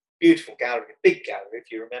really beautiful gallery, a big gallery,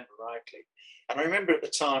 if you remember rightly. And I remember at the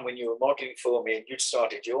time when you were modelling for me and you'd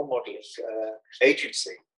started your modelling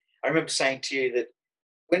agency, I remember saying to you that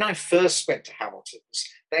when I first went to Hamilton's,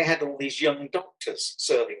 they had all these young doctors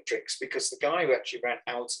serving drinks because the guy who actually ran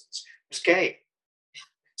Hamilton's was gay.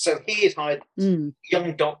 So he had hired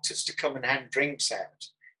young doctors to come and hand drinks out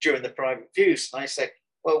during the private views. And I said,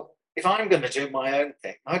 well, if I'm going to do my own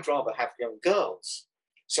thing, I'd rather have young girls.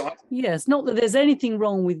 So yes, not that there's anything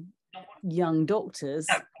wrong with young doctors.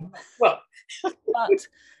 Well, but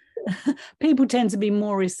people tend to be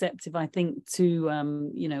more receptive, I think, to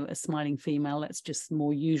you know, a smiling female. That's just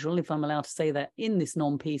more usual, if I'm allowed to say that, in this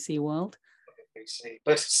non-PC world.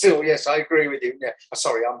 But still, yes, I agree with you. Yeah,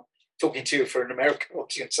 sorry, I'm talking to you for an American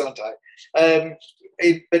audience, aren't I?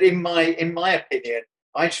 But in my opinion,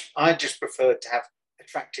 I just preferred to have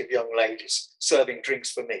attractive young ladies serving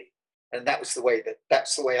drinks for me, and that's the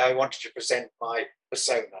way I wanted to present my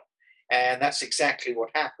persona, and that's exactly what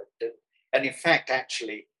happened. And in fact,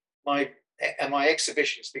 actually, my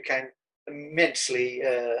exhibitions became immensely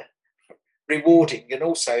rewarding and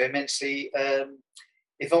also immensely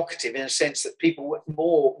evocative, in a sense that people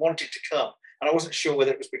more wanted to come. And I wasn't sure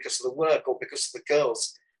whether it was because of the work or because of the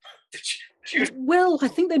girls. Well, I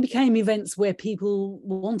think they became events where people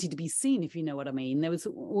wanted to be seen, if you know what I mean. There was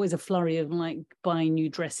always a flurry of like buying new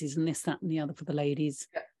dresses and this, that, and the other for the ladies.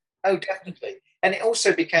 Yeah. Oh, definitely. And it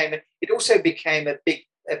also became a big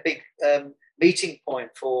meeting point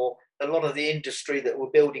for a lot of the industry that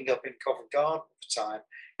were building up in Covent Garden at the time,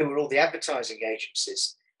 who were all the advertising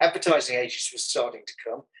agencies. Advertising agencies were starting to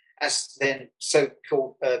come, as then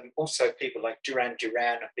so-called also people like Duran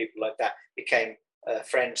Duran and people like that became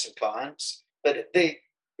friends and clients. But the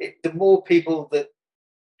more people that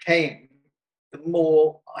came, the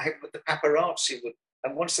more the paparazzi would.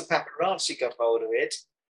 And once the paparazzi got hold of it,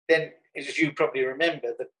 then, as you probably remember,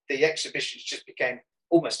 the exhibitions just became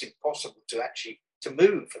almost impossible to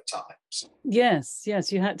move at times. Yes,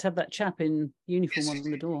 you had to have that chap in uniform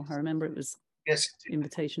on the door. I remember it was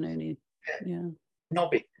invitation only. Yeah.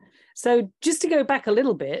 Nobby. So just to go back a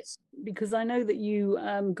little bit, because I know that you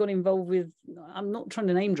got involved with, I'm not trying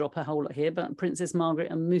to name drop a whole lot here, but Princess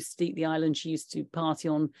Margaret and Mustique, the island she used to party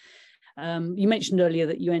on. You mentioned earlier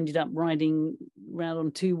that you ended up riding around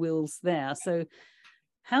on two wheels there. So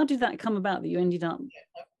how did that come about that you ended up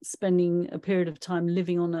spending a period of time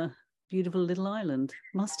living on a beautiful little island?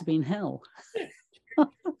 Must have been hell.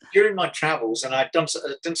 During my travels, and I'd done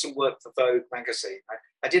some work for Vogue magazine.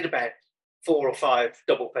 I did about 4 or 5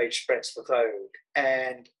 double-page spreads for Vogue,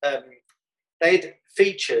 and they'd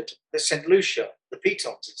featured the St. Lucia, the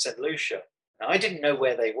Pitons in St. Lucia. Now, I didn't know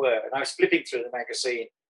where they were, and I was flipping through the magazine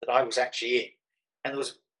that I was actually in, and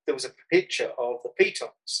there was a picture of the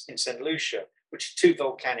Pitons in St. Lucia, which are 2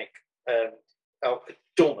 volcanic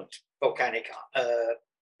dormant volcanic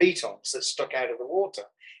pitons that stuck out of the water.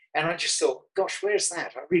 And I just thought, gosh, where's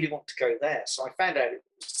that? I really want to go there. So I found out it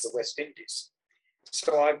was the West Indies.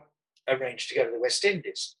 So I arranged to go to the West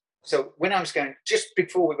Indies. So when I was going, just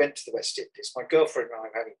before we went to the West Indies, my girlfriend and I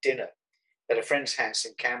were having dinner at a friend's house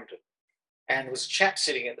in Camden. And there was a chap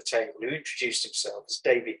sitting at the table who introduced himself as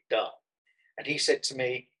David Dunn. And he said to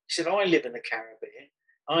me, he said, I live in the Caribbean.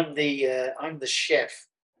 I'm the chef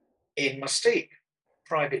in Mustique,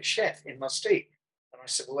 private chef in Mustique. And I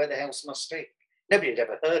said, well, where the hell's Mustique? Nobody had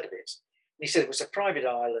ever heard of it. And he said it was a private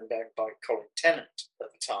island owned by Colin Tennant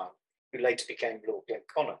at the time, who later became Lord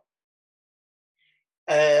Glenconner.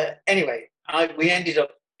 Anyway, we ended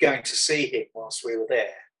up going to see him whilst we were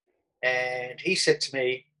there. And he said to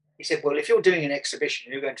me, he said, well, if you're doing an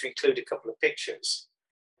exhibition, you're going to include a couple of pictures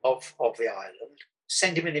of the island,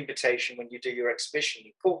 send him an invitation when you do your exhibition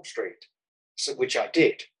in Cork Street, so, which I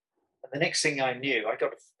did. And the next thing I knew, I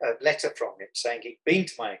got a letter from him saying he'd been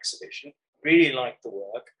to my exhibition, really liked the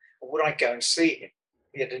work, and would I go and see him?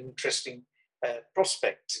 He had an interesting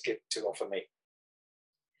prospect to offer me.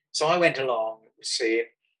 So I went along to see him,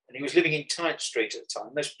 and he was living in Tite Street at the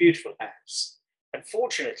time, most beautiful house.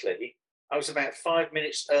 Unfortunately, I was about 5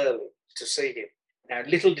 minutes early to see him. Now,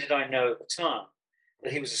 little did I know at the time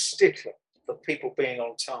that he was a stickler for people being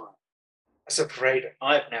on time. That's a parade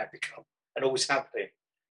I have now become and always have been.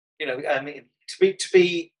 You know, I mean, to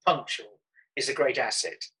be punctual is a great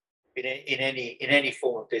asset in any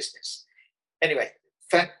form of business. Anyway,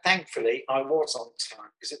 thankfully, I was on time,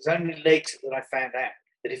 because it was only later that I found out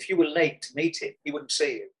that if you were late to meet him, he wouldn't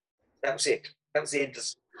see you. That was it. That was the end of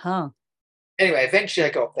it. Huh. Anyway, eventually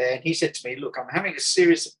I got there, and he said to me, look, I'm having a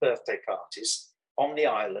series of birthday parties on the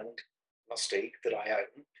island, Mustique, that I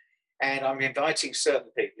own, and I'm inviting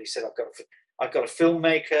certain people. He said, I've got a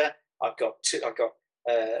filmmaker, I've got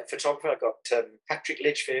a photographer, I've got Patrick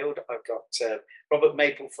Litchfield, I've got Robert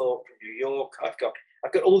Mapplethorpe from New York, I've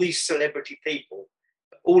got all these celebrity people,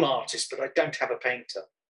 all artists, but I don't have a painter.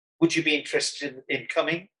 Would you be interested in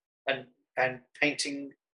coming and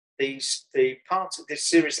painting the parts of this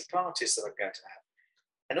series of parties that I'm going to have?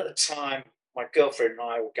 And at the time, my girlfriend and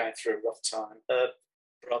I were going through a rough time. Her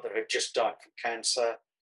brother had just died from cancer,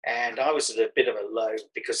 and I was at a bit of a low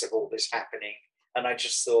because of all this happening. And I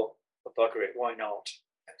just thought, well, bugger it, why not?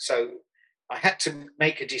 So I had to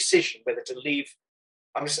make a decision whether to leave.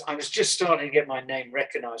 I was just starting to get my name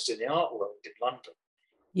recognised in the art world in London.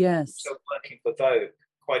 Yes. So working for Vogue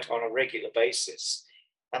quite on a regular basis.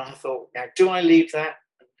 And I thought, now, do I leave that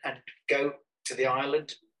and go to the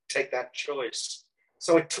island and take that choice?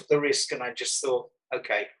 So I took the risk, and I just thought,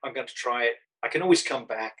 okay, I'm going to try it. I can always come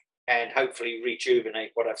back and hopefully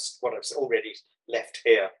rejuvenate what I've already left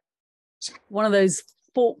here. So, one of those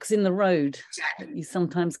forks in the road that you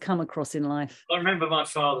sometimes come across in life. I remember my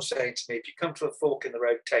father saying to me, if you come to a fork in the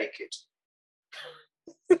road, take it.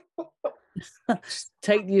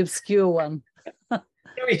 Take the obscure one.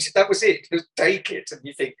 That was it. Take it. And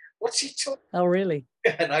you think, what's he talking? Oh, really?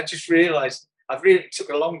 And I just realised, it took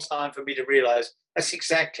a long time for me to realise that's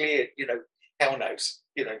exactly it. You know, hell knows.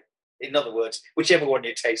 You know, in other words, whichever one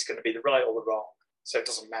you take is going to be the right or the wrong. So it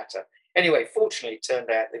doesn't matter. Anyway, fortunately, it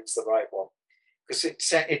turned out it was the right one, because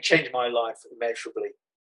it changed my life immeasurably,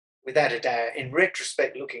 without a doubt. In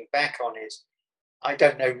retrospect, looking back on it, I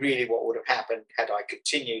don't know really what would have happened had I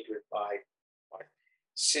continued with my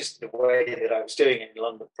system, the way that I was doing in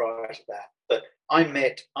London prior to that. But I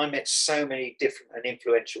met so many different and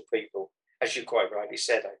influential people, as you quite rightly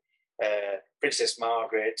said. Princess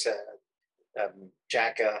Margaret,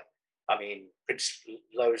 Jagger, I mean, Prince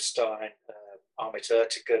Lowenstein, Ahmet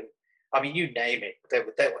Ertegun. I mean, you name it.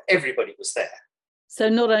 Everybody was there. So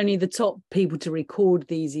not only the top people to record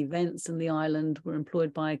these events in the island were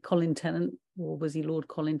employed by Colin Tennant, or was he Lord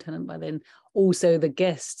Colin Tennant by then? Also, the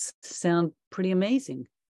guests sound pretty amazing.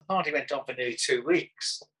 The party went on for nearly 2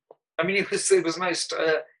 weeks. I mean, it was most.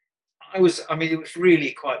 It was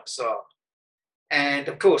really quite bizarre. And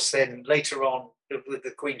of course, then later on, with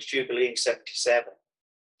the Queen's Jubilee in '77,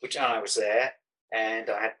 which I was there, and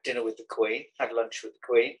I had dinner with the Queen, had lunch with the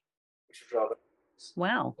Queen, which was rather.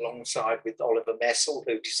 Wow. Alongside with Oliver Messel,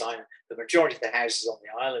 who designed the majority of the houses on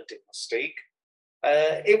the island in Mustique.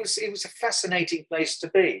 It was a fascinating place to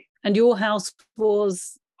be. And your house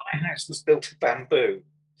was? My house was built of bamboo,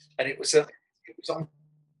 and it was on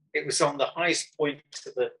the highest point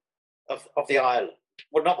of the island.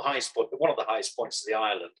 Well, not the highest point, but one of the highest points of the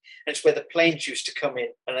island. And it's where the planes used to come in,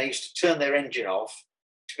 and they used to turn their engine off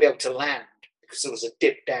to be able to land, because there was a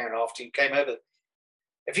dip down after you came over.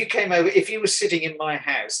 If you were sitting in my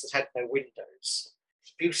house that had no windows,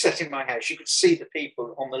 you sat in my house, you could see the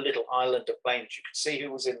people on the little island of planes. You could see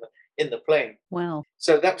who was in the plane. Wow.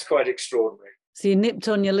 So that was quite extraordinary. So you nipped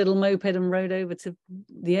on your little moped and rode over to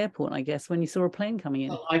the airport, I guess, when you saw a plane coming in.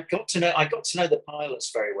 Well, I got to know the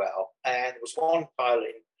pilots very well, and there was one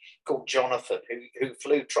pilot called Jonathan who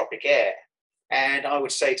flew Tropic Air, and I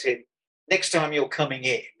would say to him, next time you're coming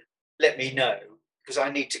in, let me know, because I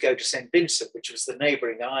need to go to St. Vincent, which was the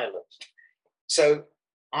neighbouring island. So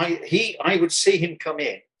I would see him come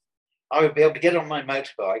in. I would be able to get on my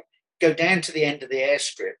motorbike, go down to the end of the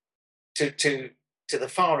airstrip, to the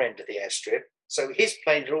far end of the airstrip. So his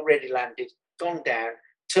plane had already landed, gone down,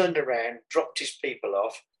 turned around, dropped his people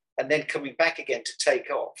off, and then coming back again to take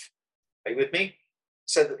off. Are you with me?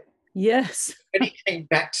 So that yes, when he came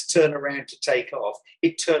back to turn around to take off,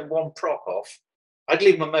 he'd turn one prop off. I'd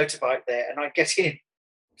leave my motorbike there and I'd get in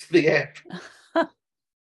to the airport. I'll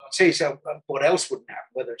tell you so, what else wouldn't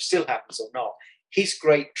happen, whether it still happens or not. His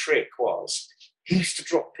great trick was he used to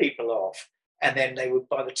drop people off, and then they would,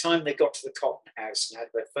 by the time they got to the Cotton House and had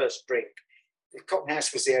their first drink, the Cotton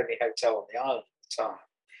House was the only hotel on the island at the time,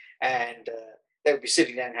 and they would be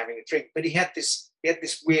sitting down having a drink. But he had this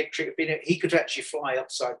weird trick of being, he could actually fly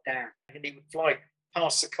upside down, and he would fly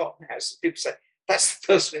past the Cotton House. And people say, "That's the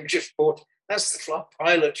person who just bought. That's the flight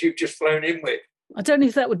pilot you've just flown in with." I don't know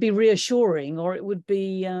if that would be reassuring or it would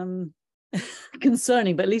be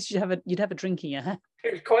concerning, but at least you'd have a drink in your hand.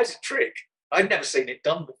 It was quite a trick. I'd never seen it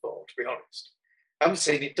done before, to be honest. I haven't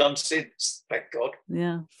seen it done since, thank God.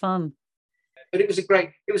 Yeah, fun. But it was a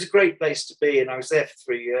great place to be, and I was there for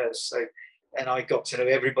 3 years. So, and I got to know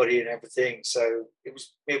everybody and everything. So it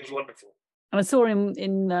was wonderful. And I saw I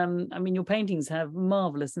mean, your paintings have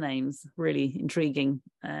marvelous names, really intriguing.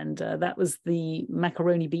 And that was the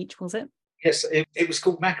Macaroni Beach, was it? Yes, it was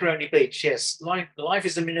called Macaroni Beach. Yes, life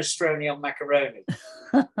is a minestrone on macaroni.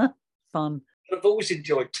 Fun. I've always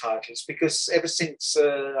enjoyed titles because ever since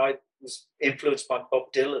I was influenced by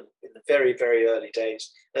Bob Dylan in the very, very early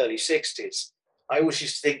days, early 60s, I always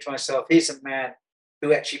used to think to myself, here's a man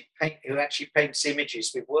who actually paints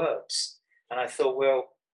images with words. And I thought,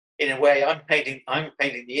 well, in a way, I'm painting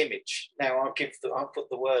the image. Now I'll put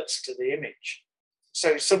the words to the image.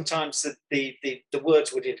 So sometimes the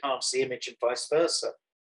words would enhance the image and vice versa.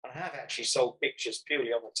 I have actually sold pictures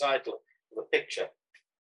purely on the title of a picture,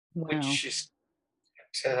 Wow. which is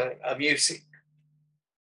amusing.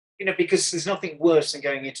 You know, because there's nothing worse than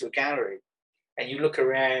going into a gallery and you look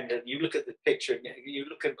around and you look at the picture and you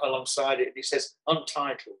look alongside it and it says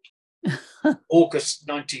Untitled, August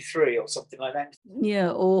 93 or something like that.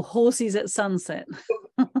 Yeah, or Horses at Sunset.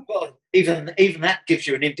 Well, even that gives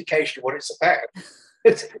you an indication of what it's about.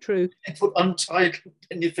 True. And put Untitled,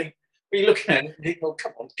 and you think, well, you're looking at it and you think, well,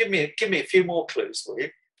 come on, give me a few more clues, will you?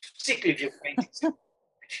 Particularly if you're painting,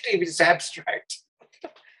 particularly if it's abstract.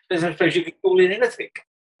 Then I suppose you can call in anything.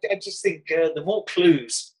 I just think the more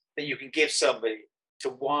clues that you can give somebody to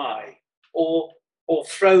why, or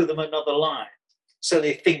throw them another line so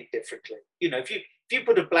they think differently. You know, if you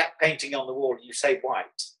put a black painting on the wall and you say white,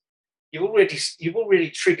 you've already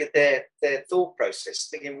triggered their thought process,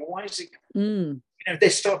 thinking, well, why is it? You know, they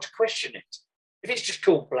start to question it. If it's just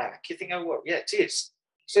called black, you think, oh well, yeah, it is.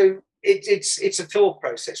 So it's a thought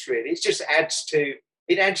process, really. It just adds to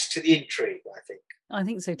the intrigue, I think. I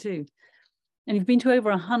think so too. And you've been to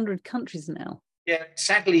over 100 countries now. Yeah,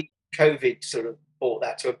 sadly, COVID sort of brought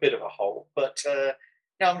that to a bit of a halt. But no,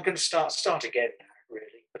 I'm going to start again now,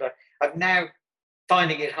 really. But I'm now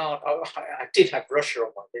finding it hard. I did have Russia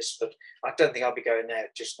on my list, but I don't think I'll be going there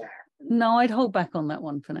just now. No, I'd hold back on that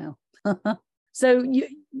one for now. So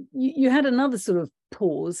you had another sort of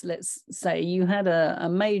pause, let's say. You had a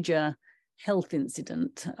major health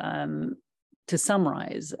incident, to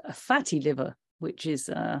summarize, a fatty liver, which is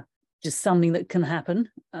just something that can happen.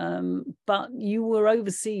 But you were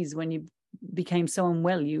overseas when you became so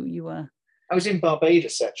unwell. You were... I was in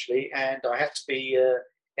Barbados, actually, and I had to be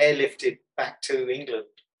airlifted back to England.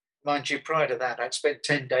 Mind you, prior to that, I'd spent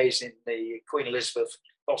 10 days in the Queen Elizabeth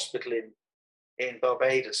Hospital in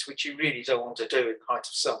Barbados, which you really don't want to do in the height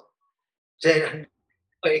of summer.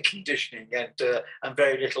 Air conditioning and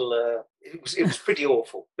very little. It was pretty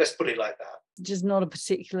awful. Let's put it like that. Just not a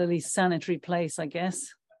particularly sanitary place, I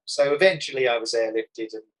guess. So eventually, I was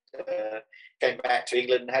airlifted and came back to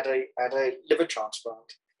England and had a liver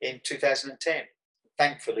transplant in 2010.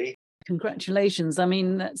 Thankfully. Congratulations. I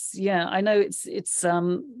mean, that's, yeah, I know it's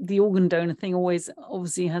the organ donor thing always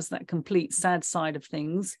obviously has that complete sad side of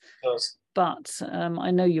things. It does. But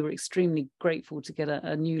I know you were extremely grateful to get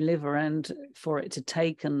a new liver and for it to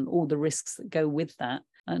take and all the risks that go with that.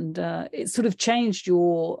 And it sort of changed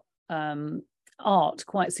your art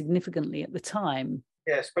quite significantly at the time.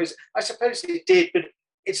 Yeah, I suppose it did, but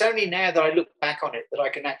it's only now that I look back on it that I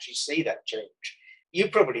can actually see that change. You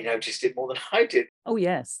probably noticed it more than I did. Oh,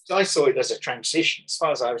 yes. I saw it as a transition, as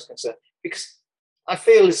far as I was concerned, because I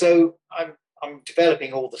feel as though I'm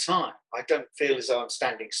developing all the time. I don't feel as though I'm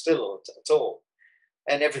standing still at all,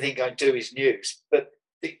 and everything I do is news. But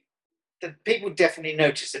the people definitely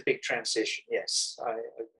notice a big transition. Yes.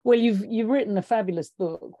 Well, you've written a fabulous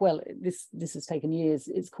book. Well, this has taken years.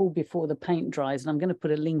 It's called Before the Paint Dries, and I'm going to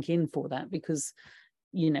put a link in for that because,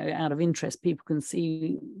 out of interest, people can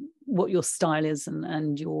see what your style is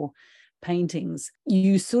and your paintings.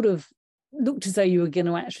 You sort of looked as though you were going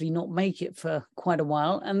to actually not make it for quite a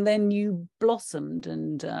while, and then you blossomed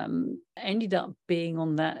and ended up being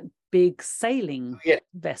on that big sailing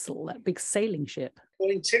vessel, that big sailing ship. Well,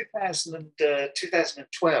 in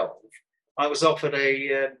 2012, I was offered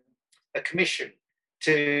a commission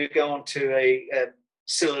to go on to a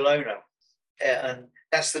Silolona, and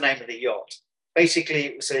that's the name of the yacht. Basically,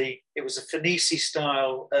 it was a Fenice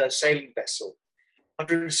style sailing vessel,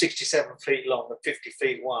 167 feet long and 50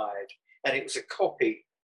 feet wide, and it was a copy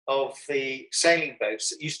of the sailing boats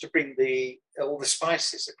that used to bring all the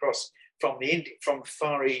spices across from the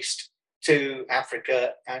Far East to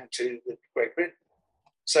Africa and to Great Britain.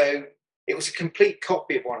 So it was a complete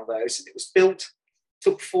copy of one of those, and it was built.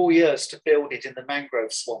 Took 4 years to build it in the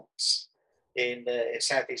mangrove swamps in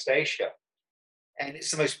Southeast Asia, and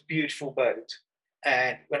it's the most beautiful boat.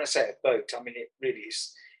 And when I say a boat, I mean it really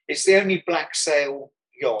is. It's the only black sail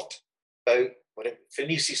yacht boat, whatever,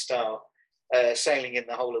 Fenice style, sailing in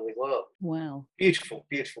the whole of the world. Wow! Beautiful,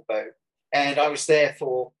 beautiful boat. And I was there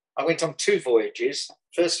I went on 2 voyages.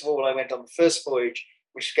 First of all, I went on the first voyage,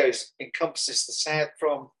 which encompasses the south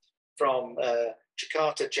from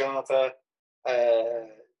Jakarta, Java,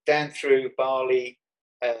 down through Bali,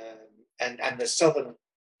 and the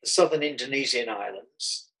southern Indonesian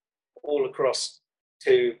islands, all across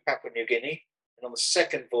to Papua New Guinea. And on the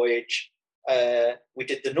second voyage, we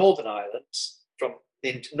did the northern islands, from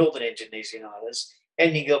the northern Indonesian islands,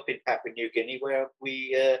 ending up in Papua New Guinea, where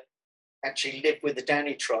we actually lived with the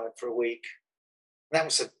Dani tribe for a week. That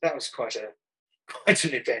was quite an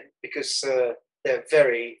event, because they're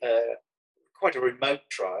very quite a remote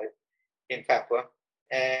tribe in Papua,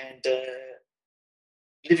 and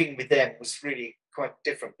living with them was really quite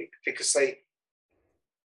different, because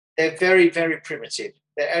they're very, very primitive.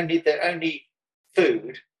 Their only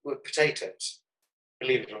food were potatoes,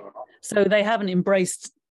 believe it or not. So they haven't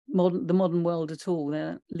embraced the modern world at all.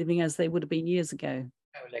 They're living as they would have been years ago.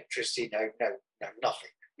 No electricity, no,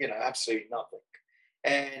 nothing. Absolutely nothing.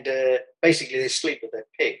 And basically, they sleep with their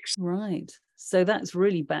pigs. Right. So that's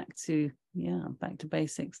really back to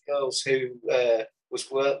basics. Girls who was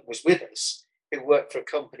with us, who worked for a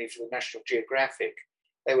company for the National Geographic.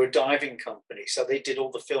 They were a diving company, so they did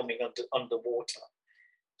all the filming underwater.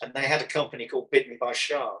 And they had a company called Bitten by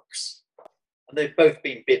Sharks, and they've both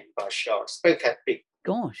been bitten by sharks. Both had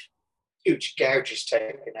huge gouges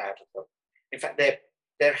taken out of them. In fact,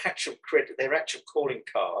 their actual calling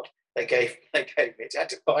card they gave me, it had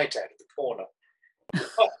to bite out of the corner.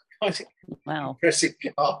 Wow. Impressive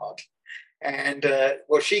card. And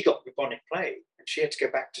she got bubonic plague, and she had to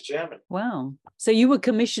go back to Germany. Wow. So you were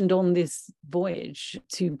commissioned on this voyage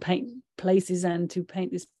to paint places and to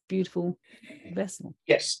paint this beautiful vessel.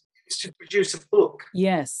 Yes, it's to produce a book.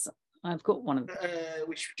 Yes, I've got one of them.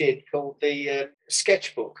 Which we did, called the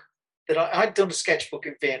sketchbook. That I'd done a sketchbook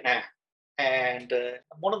in Vietnam, and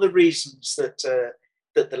one of the reasons that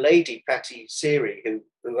the lady Patty Seary, who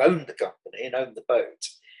owned the company and owned the boat,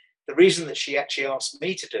 the reason that she actually asked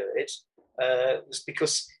me to do it was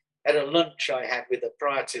because at a lunch I had with her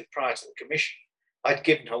prior to the commission, I'd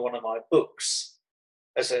given her one of my books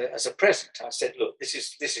as a present. I said, "Look, this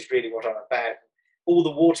is really what I'm about." All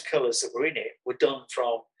the watercolors that were in it were done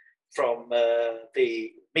from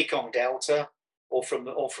the Mekong Delta or from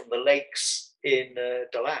the lakes in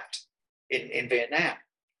Dalat in Vietnam.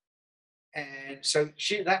 And so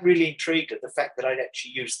that really intrigued her, the fact that I'd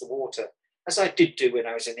actually used the water, as I did do when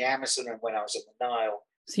I was in the Amazon and when I was in the Nile.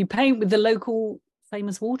 So you paint with the local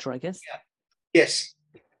famous water, I guess? Yeah. Yes.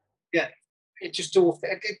 Yeah. It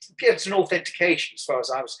gives an authentication as far as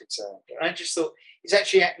I was concerned. And I just thought it's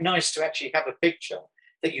actually nice to actually have a picture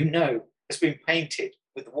that has been painted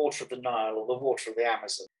with the water of the Nile or the water of the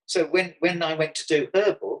Amazon. So when I went to do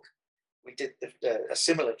her book, we did a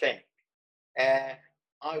similar thing.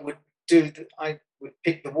 I would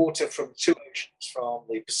pick the water from 2 oceans, from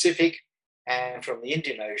the Pacific and from the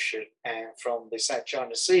Indian Ocean and from the South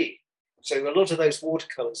China Sea. So a lot of those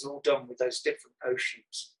watercolors are all done with those different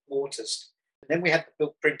oceans, waters. And then we had the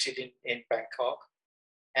book printed in Bangkok,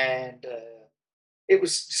 and it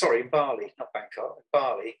was, sorry, in Bali, not Bangkok,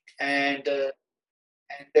 Bali. And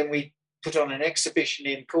then we put on an exhibition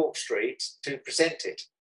in Cork Street to present it.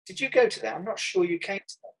 Did you go to that? I'm not sure you came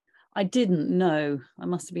to that. I didn't know. I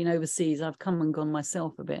must have been overseas. I've come and gone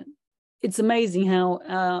myself a bit. It's amazing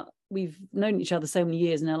how we've known each other so many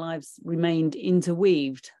years and our lives remained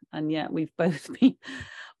interweaved. And yet we've both been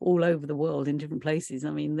all over the world in different places.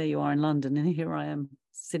 I mean, there you are in London and here I am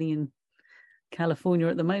sitting in California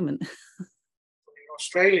at the moment. In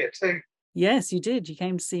Australia too. Yes, you did. You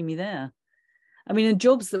came to see me there. I mean, in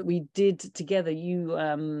jobs that we did together,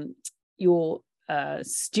 your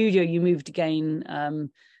studio, you moved again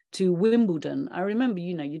to Wimbledon. I remember,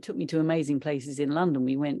 you took me to amazing places in London.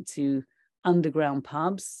 We went to underground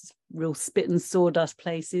pubs, real spit and sawdust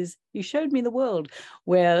places. You showed me the world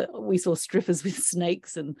where we saw strippers with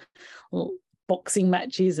snakes and boxing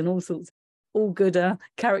matches and all sorts, all good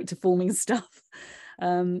character forming stuff.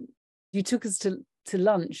 You took us to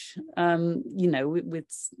lunch, with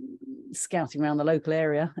scouting around the local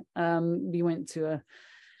area. We went to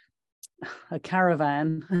a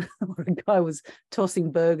caravan where a guy was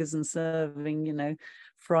tossing burgers and serving,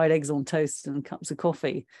 fried eggs on toast and cups of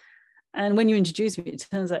coffee. And when you introduced me, it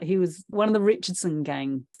turns out he was one of the Richardson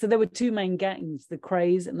gang. So there were two main gangs, the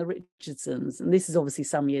Krays and the Richardsons. And this is obviously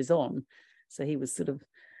some years on. So he was sort of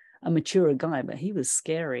a mature guy, but he was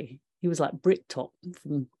scary. He was like Bricktop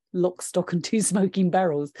from Lock, Stock and Two Smoking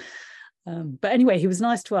Barrels. But anyway, he was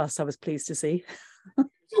nice to us. I was pleased to see.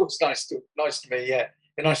 It's always nice to me, yeah.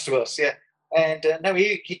 Nice to us, yeah. And no,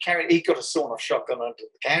 he got a sawn-off shotgun under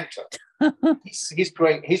the counter.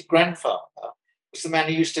 His grandfather was the man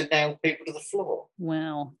who used to nail people to the floor.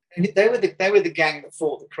 Wow. And they were the gang that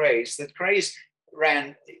fought the Krays. The Krays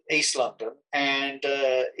ran East London and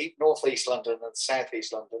North East London and South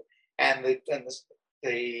East London, and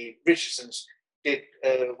the Richardsons did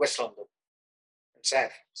West London and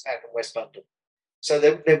South and West London. So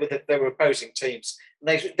they were opposing teams.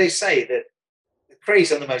 And they say that the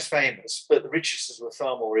Krays are the most famous, but the Richardsons were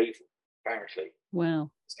far more evil, apparently.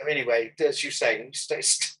 Wow. So anyway, as you say,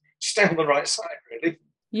 stay on the right side, really.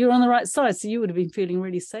 You're on the right side, so you would have been feeling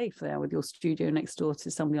really safe there with your studio next door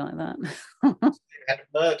to somebody like that. We had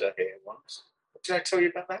a murder here once. Did I tell you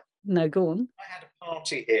about that? No, go on. I had a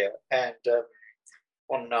party here, and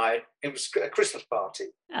one night, it was a Christmas party.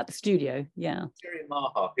 At the studio, yeah. Jerry and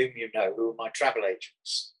Maha, whom you know, who are my travel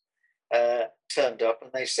agents, turned up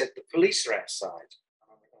and they said, the police are outside. And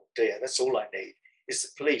I went, oh dear, that's all I need, is the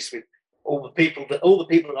police. With all the people that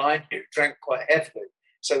I knew drank quite heavily.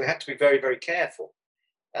 So we had to be very, very careful.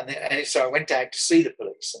 And so I went out to see the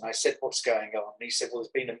police and I said, what's going on? And he said, well,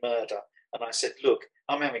 there's been a murder. And I said, look,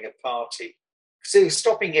 I'm having a party. So he was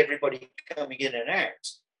stopping everybody coming in and out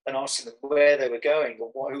and asking them where they were going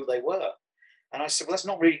or who they were. And I said, well, that's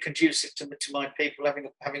not really conducive to my people having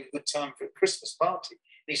a good time for a Christmas party.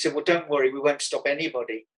 And he said, well, don't worry, we won't stop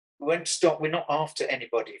anybody. We're not after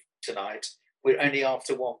anybody tonight. We're only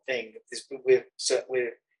after one thing. We're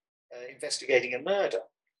investigating a murder.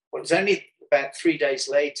 Well, it was only about 3 days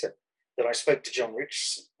later that I spoke to John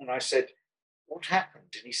Richardson and I said, what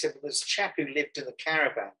happened? And he said, well, there's a chap who lived in the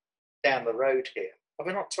caravan down the road here. Have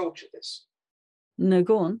I not told you this? No,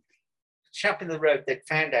 go on. The chap in the road, they'd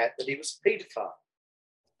found out that he was a paedophile.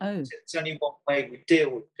 Oh. So it's only one way we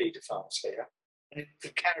deal with paedophiles here. And the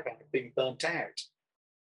caravan had been burnt out.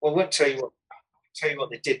 Well, I won't tell you what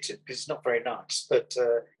they did to him because it's not very nice. But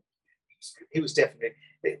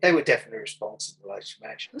they were definitely responsible, I should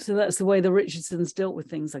imagine. So that's the way the Richardsons dealt with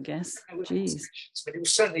things, I guess. Jeez. But it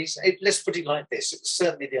was certainly, let's put it like this, it was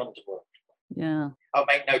certainly the underworld. Yeah. I'll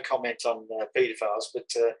make no comment on paedophiles,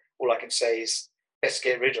 but all I can say is best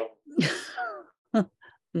get rid of them.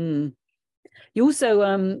 Mm. You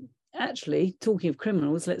also, actually, talking of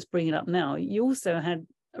criminals, let's bring it up now. You also had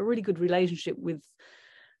a really good relationship with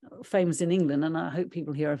famous in England, and I hope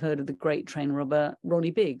people here have heard of the great train robber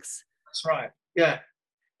Ronnie Biggs. That's right. Yeah.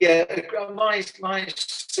 My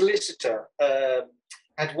solicitor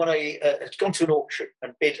had gone to an auction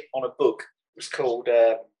and bid on a book. It was called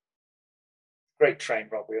Great Train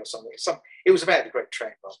Robbery or something. It was about the Great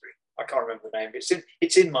Train Robbery. I can't remember the name.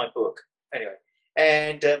 It's in my book anyway.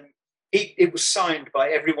 And it was signed by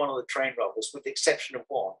every one of the train robbers, with the exception of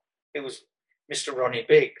one. It was Mr. Ronnie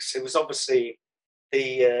Biggs. It was obviously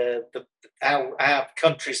our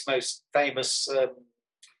country's most famous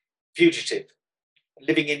fugitive,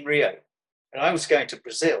 living in Rio. And I was going to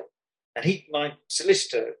Brazil. And my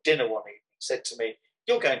solicitor at dinner one evening said to me,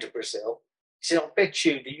 "You're going to Brazil?" He said, "I'll bet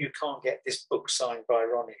you that you can't get this book signed by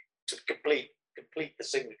Ronnie to complete the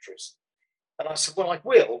signatures." And I said, "Well, I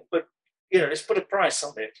will, but let's put a price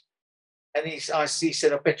on it." And he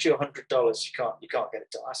said, I bet you $100 you can't get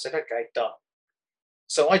it done. I said, okay, done.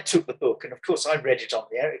 So I took the book, and of course I read it on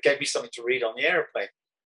the air. It gave me something to read on the airplane.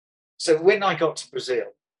 So when I got to Brazil,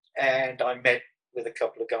 and I met with a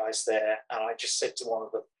couple of guys there, and I just said to one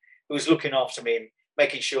of them, who was looking after me and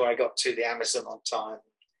making sure I got to the Amazon on time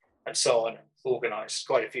and so on, and organised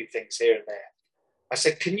quite a few things here and there. I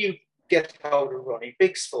said, can you get hold of Ronnie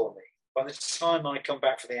Biggs for me? By the time I come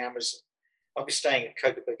back from the Amazon, I'll be staying at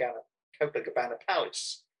Copacabana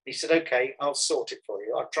Palace. He said, okay, I'll sort it for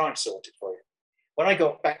you. I'll try and sort it for you. When I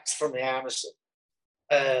got back from the Amazon,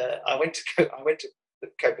 I went to the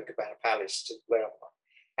Copacabana Palace to where I was.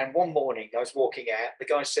 And one morning I was walking out, the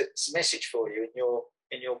guy said, there's a message for you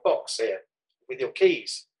in your box here with your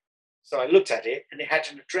keys. So I looked at it, and it had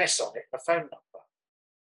an address on it, a phone number.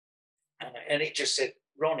 And it just said,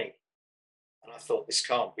 Ronnie. And I thought, this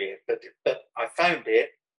can't be it. But I found it.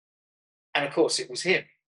 And of course, it was him.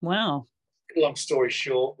 Wow. Long story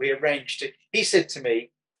short, we arranged it. He said to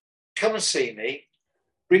me, come and see me.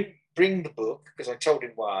 Bring the book, because I told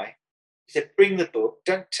him why. He said, bring the book.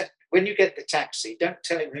 When you get the taxi, don't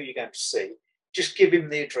tell him who you're going to see. Just give him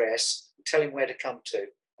the address and tell him where to come to,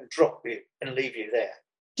 and drop you and leave you there.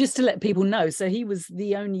 Just to let people know, so he was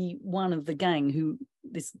the only one of the gang who,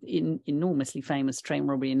 this enormously famous train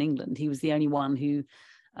robbery in England, he was the only one who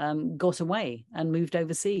got away and moved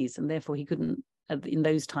overseas, and therefore he couldn't, in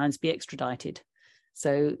those times, be extradited.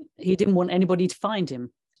 So he didn't want anybody to find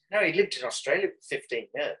him. No, he lived in Australia for 15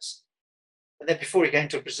 years. And then before he came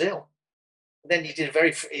to Brazil, and then he did a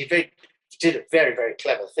very, very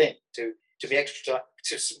clever thing to be extradited,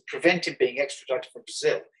 to prevent him being extradited from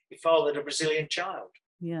Brazil. He fathered a Brazilian child.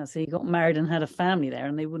 Yeah, so he got married and had a family there,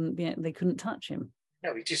 and they couldn't touch him.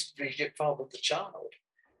 No, he just fathered the child,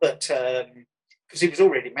 but because he was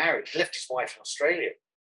already married, he left his wife in Australia,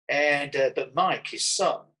 and but Mike, his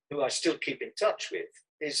son, who I still keep in touch with,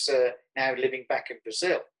 is now living back in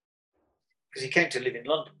Brazil, because he came to live in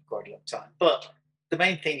London for quite a long time. But the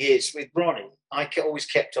main thing is, with Ronnie, I always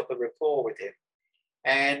kept up a rapport with him,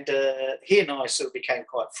 and he and I sort of became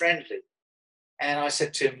quite friendly. And I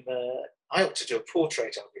said to him, I ought to do a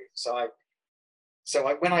portrait of you. So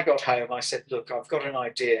when I got home, I said, look, I've got an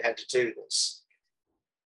idea how to do this.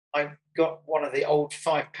 I got one of the old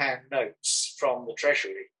 £5 notes from the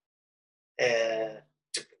Treasury.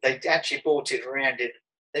 They actually bought it around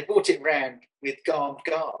with armed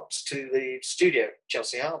guards to the studio at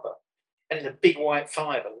Chelsea Harbour, and in a big white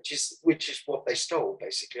fiver, which is what they stole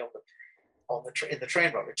basically in the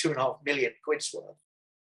train robbery, 2.5 million quid's worth.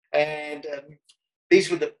 And these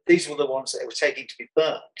were the ones that they were taking to be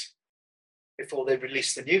burnt before they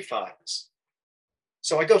released the new fibers.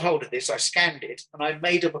 So I got hold of this, I scanned it, and I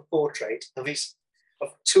made up a portrait of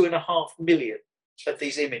 2.5 million of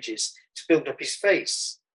these images to build up his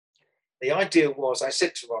face. The idea was, I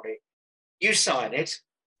said to Ronnie, you sign it,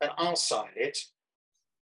 and I'll sign it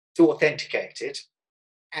to authenticate it,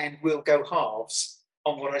 and we'll go halves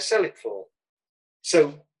on what I sell it for.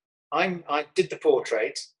 So I did the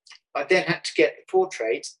portrait. I then had to get the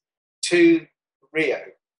portrait to Rio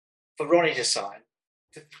for Ronnie to sign,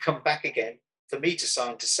 to come back again for me to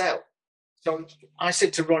sign to sell. So I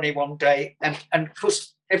said to Ronnie one day, and of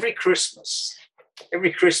course, every Christmas,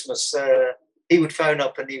 he would phone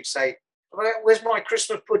up and he would say, where's my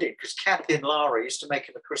Christmas pudding? Because Kathy and Lara used to make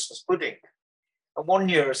him a Christmas pudding. And one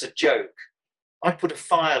year, as a joke, I put a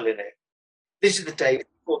file in it. This is the day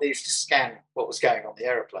before they used to scan what was going on the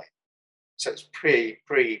aeroplane. So it's pre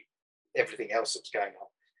everything else that was going on.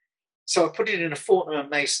 So I put it in a Fortnum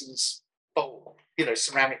 & Mason's bowl,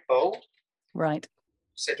 ceramic bowl. Right.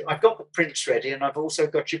 Said, I've got the prints ready and I've also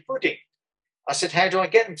got your pudding. I said, how do I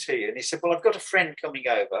get them to you? And he said, well, I've got a friend coming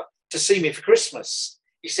over to see me for Christmas.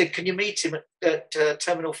 He said, can you meet him at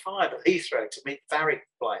Terminal 5 at Heathrow to meet the Varig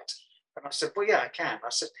flight? And I said, well, yeah, I can. I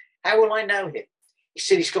said, how will I know him? He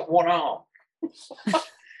said, he's got one arm.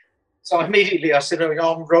 So immediately I said, oh,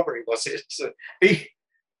 armed robbery, was it? So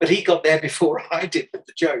but he got there before I did with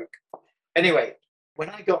the joke. Anyway, when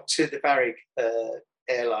I got to the Varig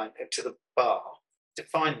airline, to the bar to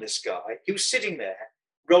find this guy, he was sitting there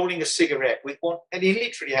rolling a cigarette with one, and he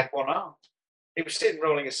literally had one arm. He was sitting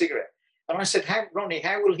rolling a cigarette. And I said, Ronnie,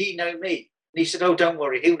 how will he know me? And he said, oh, don't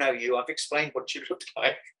worry, he'll know you. I've explained what you look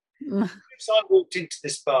like. So I walked into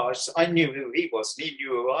this bar, I knew who he was, and he knew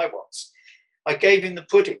who I was. I gave him the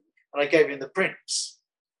pudding, and I gave him the prints.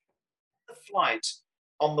 The flight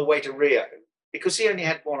on the way to Rio, because he only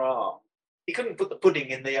had one arm, he couldn't put the pudding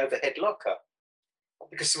in the overhead locker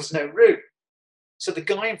because there was no room. So the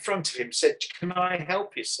guy in front of him said, can I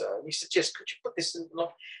help you, sir? And he said, yes, could you put this in the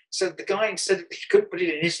locker? So the guy said he couldn't put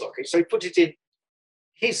it in his locker, so he put it in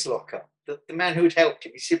his locker, the man who had helped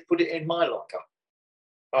him, he said, put it in my locker.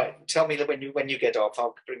 Right, tell me when you get off,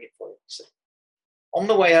 I'll bring it for you. So on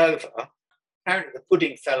the way over, apparently the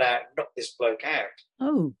pudding fell out and knocked this bloke out.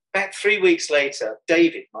 Oh. About 3 weeks later,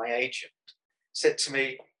 David, my agent, said to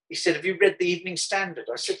me, he said, have you read the Evening Standard?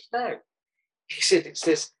 I said, no. He said, it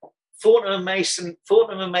says, Fortnum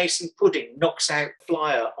and Mason pudding knocks out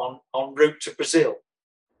flyer en route to Brazil.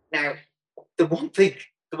 Now, the one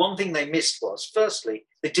thing they missed was, firstly,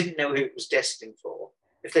 they didn't know who it was destined for.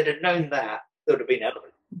 If they'd have known that, there would have been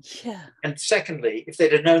element. Yeah. And secondly, if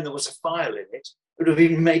they'd have known there was a file in it, it would have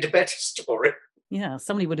even made a better story. Yeah,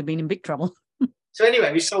 somebody would have been in big trouble. So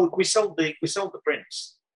anyway, we sold the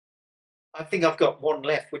prints. I think I've got one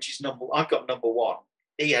left, which is I've got number 1.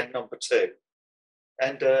 He had number 2.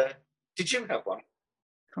 And did you have one?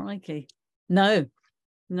 Crikey. No,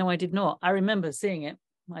 I did not. I remember seeing it.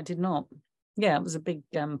 I did not. Yeah, it was a big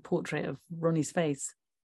portrait of Ronnie's face.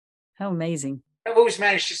 How amazing. I've always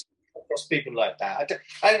managed to come across people like that.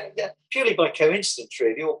 Purely by coincidence,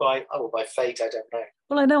 really, or by fate, I don't know.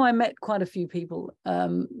 Well, I know I met quite a few people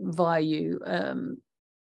via you.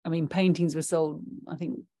 I mean, paintings were sold. I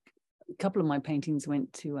think a couple of my paintings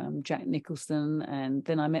went to Jack Nicholson, and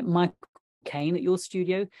then I met Michael Caine at your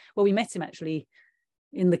studio. Well, we met him actually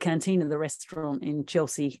in the canteen of the restaurant in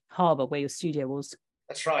Chelsea Harbour, where your studio was.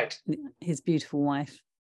 That's right. His beautiful wife.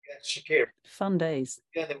 Yeah, Shakira. Fun days.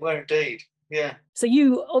 Yeah, they were indeed. Yeah. So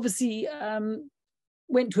you obviously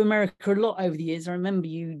went to America a lot over the years. I remember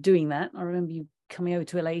you doing that. I remember you coming over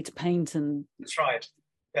to LA to paint, and that's right.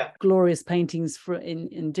 Yeah. Glorious paintings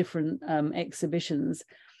in different exhibitions.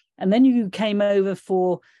 And then you came over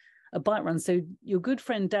for a bike run. So your good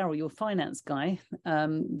friend Daryl, your finance guy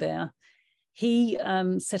there, he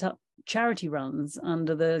set up charity runs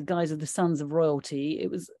under the guise of the Sons of Royalty. It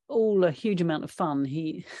was all a huge amount of fun.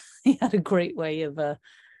 He had a great way of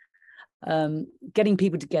getting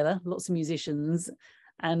people together, lots of musicians,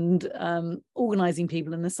 and organizing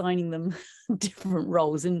people and assigning them different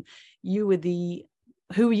roles. And you were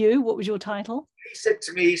who were you? What was your title? He said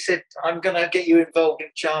to me, I'm going to get you involved in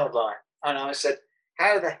Childline. And I said,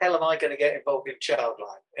 how the hell am I going to get involved in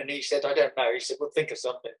Childline? And he said, I don't know. He said, well, think of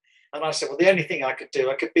something. And I said, well, the only thing I could do,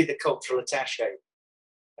 I could be the cultural attaché.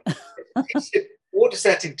 He said, what does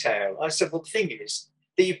that entail? I said, well, the thing is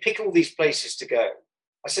that you pick all these places to go.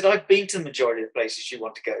 I said, I've been to the majority of the places you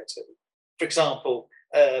want to go to. For example,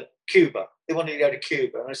 Cuba. They wanted to go to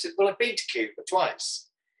Cuba. And I said, well, I've been to Cuba twice.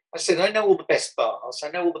 I said, I know all the best bars. I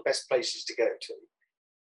know all the best places to go to.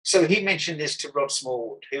 So he mentioned this to Rod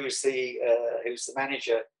Smallwood, who was the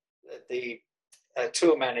manager, the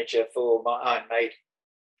tour manager for my Iron Maiden.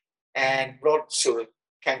 And Rod sort of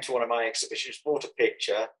came to one of my exhibitions, bought a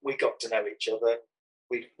picture. We got to know each other.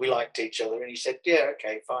 We liked each other. And he said, yeah,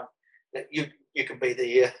 okay, fine. You can be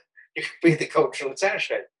the cultural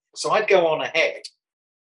attaché. So I'd go on ahead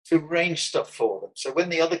to arrange stuff for them. So when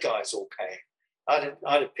the other guys all came, I'd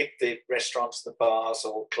have picked the restaurants, the bars,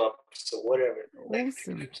 or clubs, or whatever.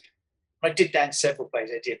 Awesome. I did that in several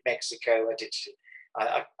places. I did Mexico. I did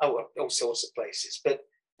all sorts of places. But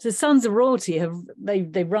so Sons of Royalty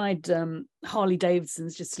they ride Harley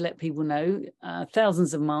Davidsons, just to let people know,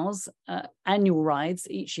 thousands of miles, annual rides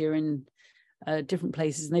each year in different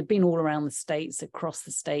places, and they've been all around the States, across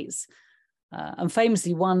the States, and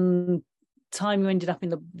famously one time you ended up in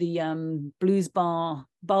the Blues Bar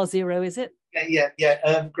Zero, is it? Yeah.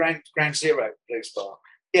 Ground Zero Blues Bar.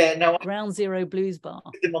 Yeah, no. Ground Zero Blues Bar.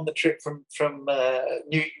 With them on the trip from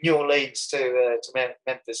New Orleans to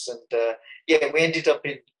Memphis, and we ended up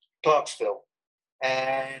in Clarksville,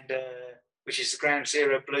 and which is the Ground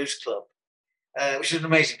Zero Blues Club, which is an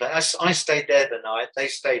amazing place. I stayed there the night. They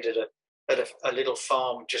stayed at a little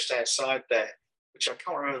farm just outside there, which I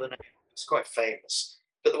can't remember the name. It's quite famous,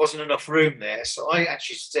 but there wasn't enough room there, so I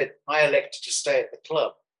actually I elected to stay at the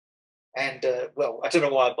club. And, I don't know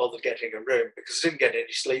why I bothered getting a room, because I didn't get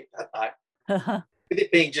any sleep that night. With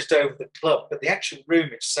it being just over the club, but the actual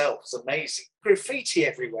room itself was amazing. Graffiti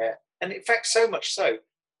everywhere. And in fact, so much so,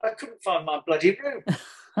 I couldn't find my bloody room.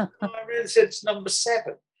 I really said it's number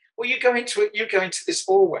 7. Well, you go into this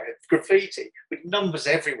hallway of graffiti with numbers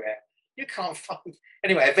everywhere. You can't find...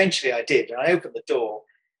 Anyway, eventually I did. And I opened the door,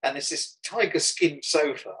 and there's this tiger skin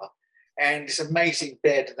sofa and this amazing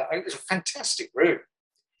bed. It was a fantastic room.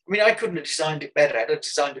 I mean, I couldn't have designed it better. I'd have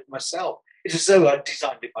designed it myself. It's as though I'd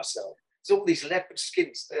designed it myself. There's all these leopard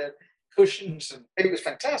skins, cushions, and it was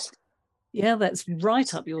fantastic. Yeah, that's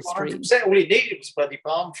right up your street. All he needed was a bloody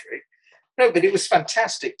palm tree. No, but it was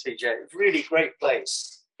fantastic, TJ. It was a really great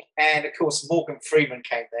place. And, of course, Morgan Freeman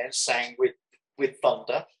came there and sang with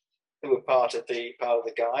Thunder, who were part of the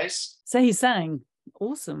guys. So he sang.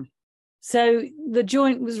 Awesome. So the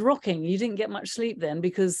joint was rocking. You didn't get much sleep then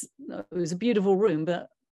because it was a beautiful room, but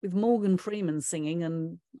with Morgan Freeman singing,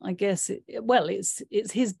 and I guess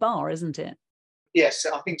it's his bar, isn't it? Yes,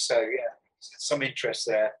 I think so. Yeah, some interest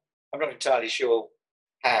there. I'm not entirely sure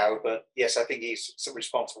how, but yes, I think he's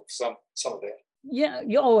responsible for some of it. Yeah.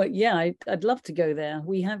 Oh, yeah. I'd love to go there.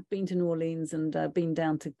 We have been to New Orleans and been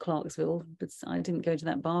down to Clarksville, but I didn't go to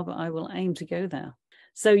that bar. But I will aim to go there.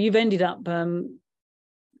 So you've ended up,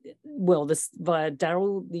 this via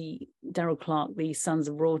Darrell Clarke, the Sons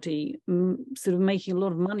of Rorty, sort of making a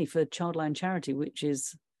lot of money for Childline Charity, which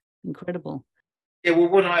is incredible. Yeah. Well,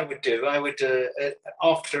 what I would do,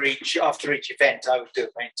 after each event, I would do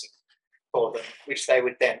a painting for them, which they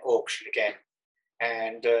would then auction again,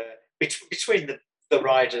 and between the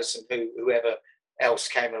riders and whoever else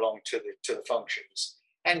came along to the functions.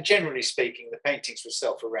 And generally speaking, the paintings would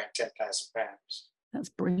sell for around £10,000. That's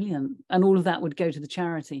brilliant. And all of that would go to the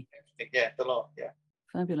charity. Yeah, the lot. Yeah,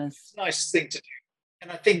 fabulous. It's a nice thing to do.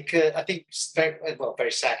 And I think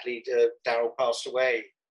very sadly, Darrell passed away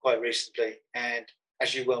quite recently. And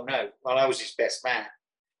as you well know, I was his best man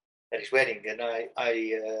at his wedding, and I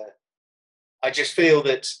just feel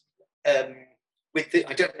that.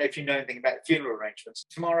 I don't know if you know anything about the funeral arrangements.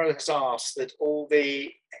 Tomorrow has asked that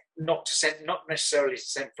not necessarily to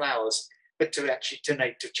send flowers, but to actually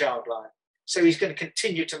donate to Childline. So he's going to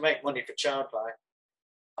continue to make money for Childline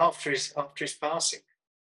after his passing.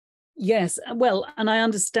 Yes, well, and I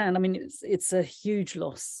understand. I mean, it's a huge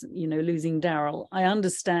loss, losing Darrell. I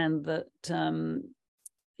understand that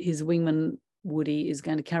his wingman Woody is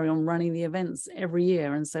going to carry on running the events every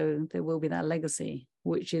year, and so there will be that legacy,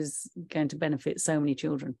 which is going to benefit so many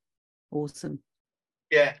children. Awesome.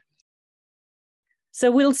 Yeah.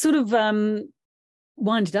 So we'll sort of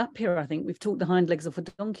wind it up here. I think we've talked the hind legs off a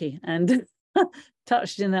donkey and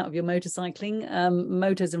touched in and out of your motorcycling.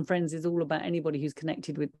 Motos and Friends is all about anybody who's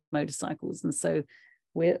connected with motorcycles, and so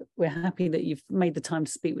we're happy that you've made the time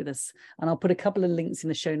to speak with us. And I'll put a couple of links in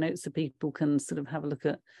the show notes so people can sort of have a look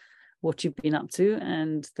at what you've been up to,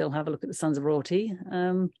 and they'll have a look at the Sons of Rorty.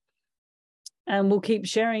 And we'll keep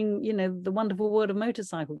sharing, the wonderful world of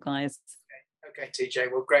motorcycle, guys. Okay,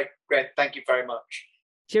 TJ. Well, great. Thank you very much.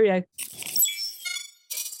 Cheerio.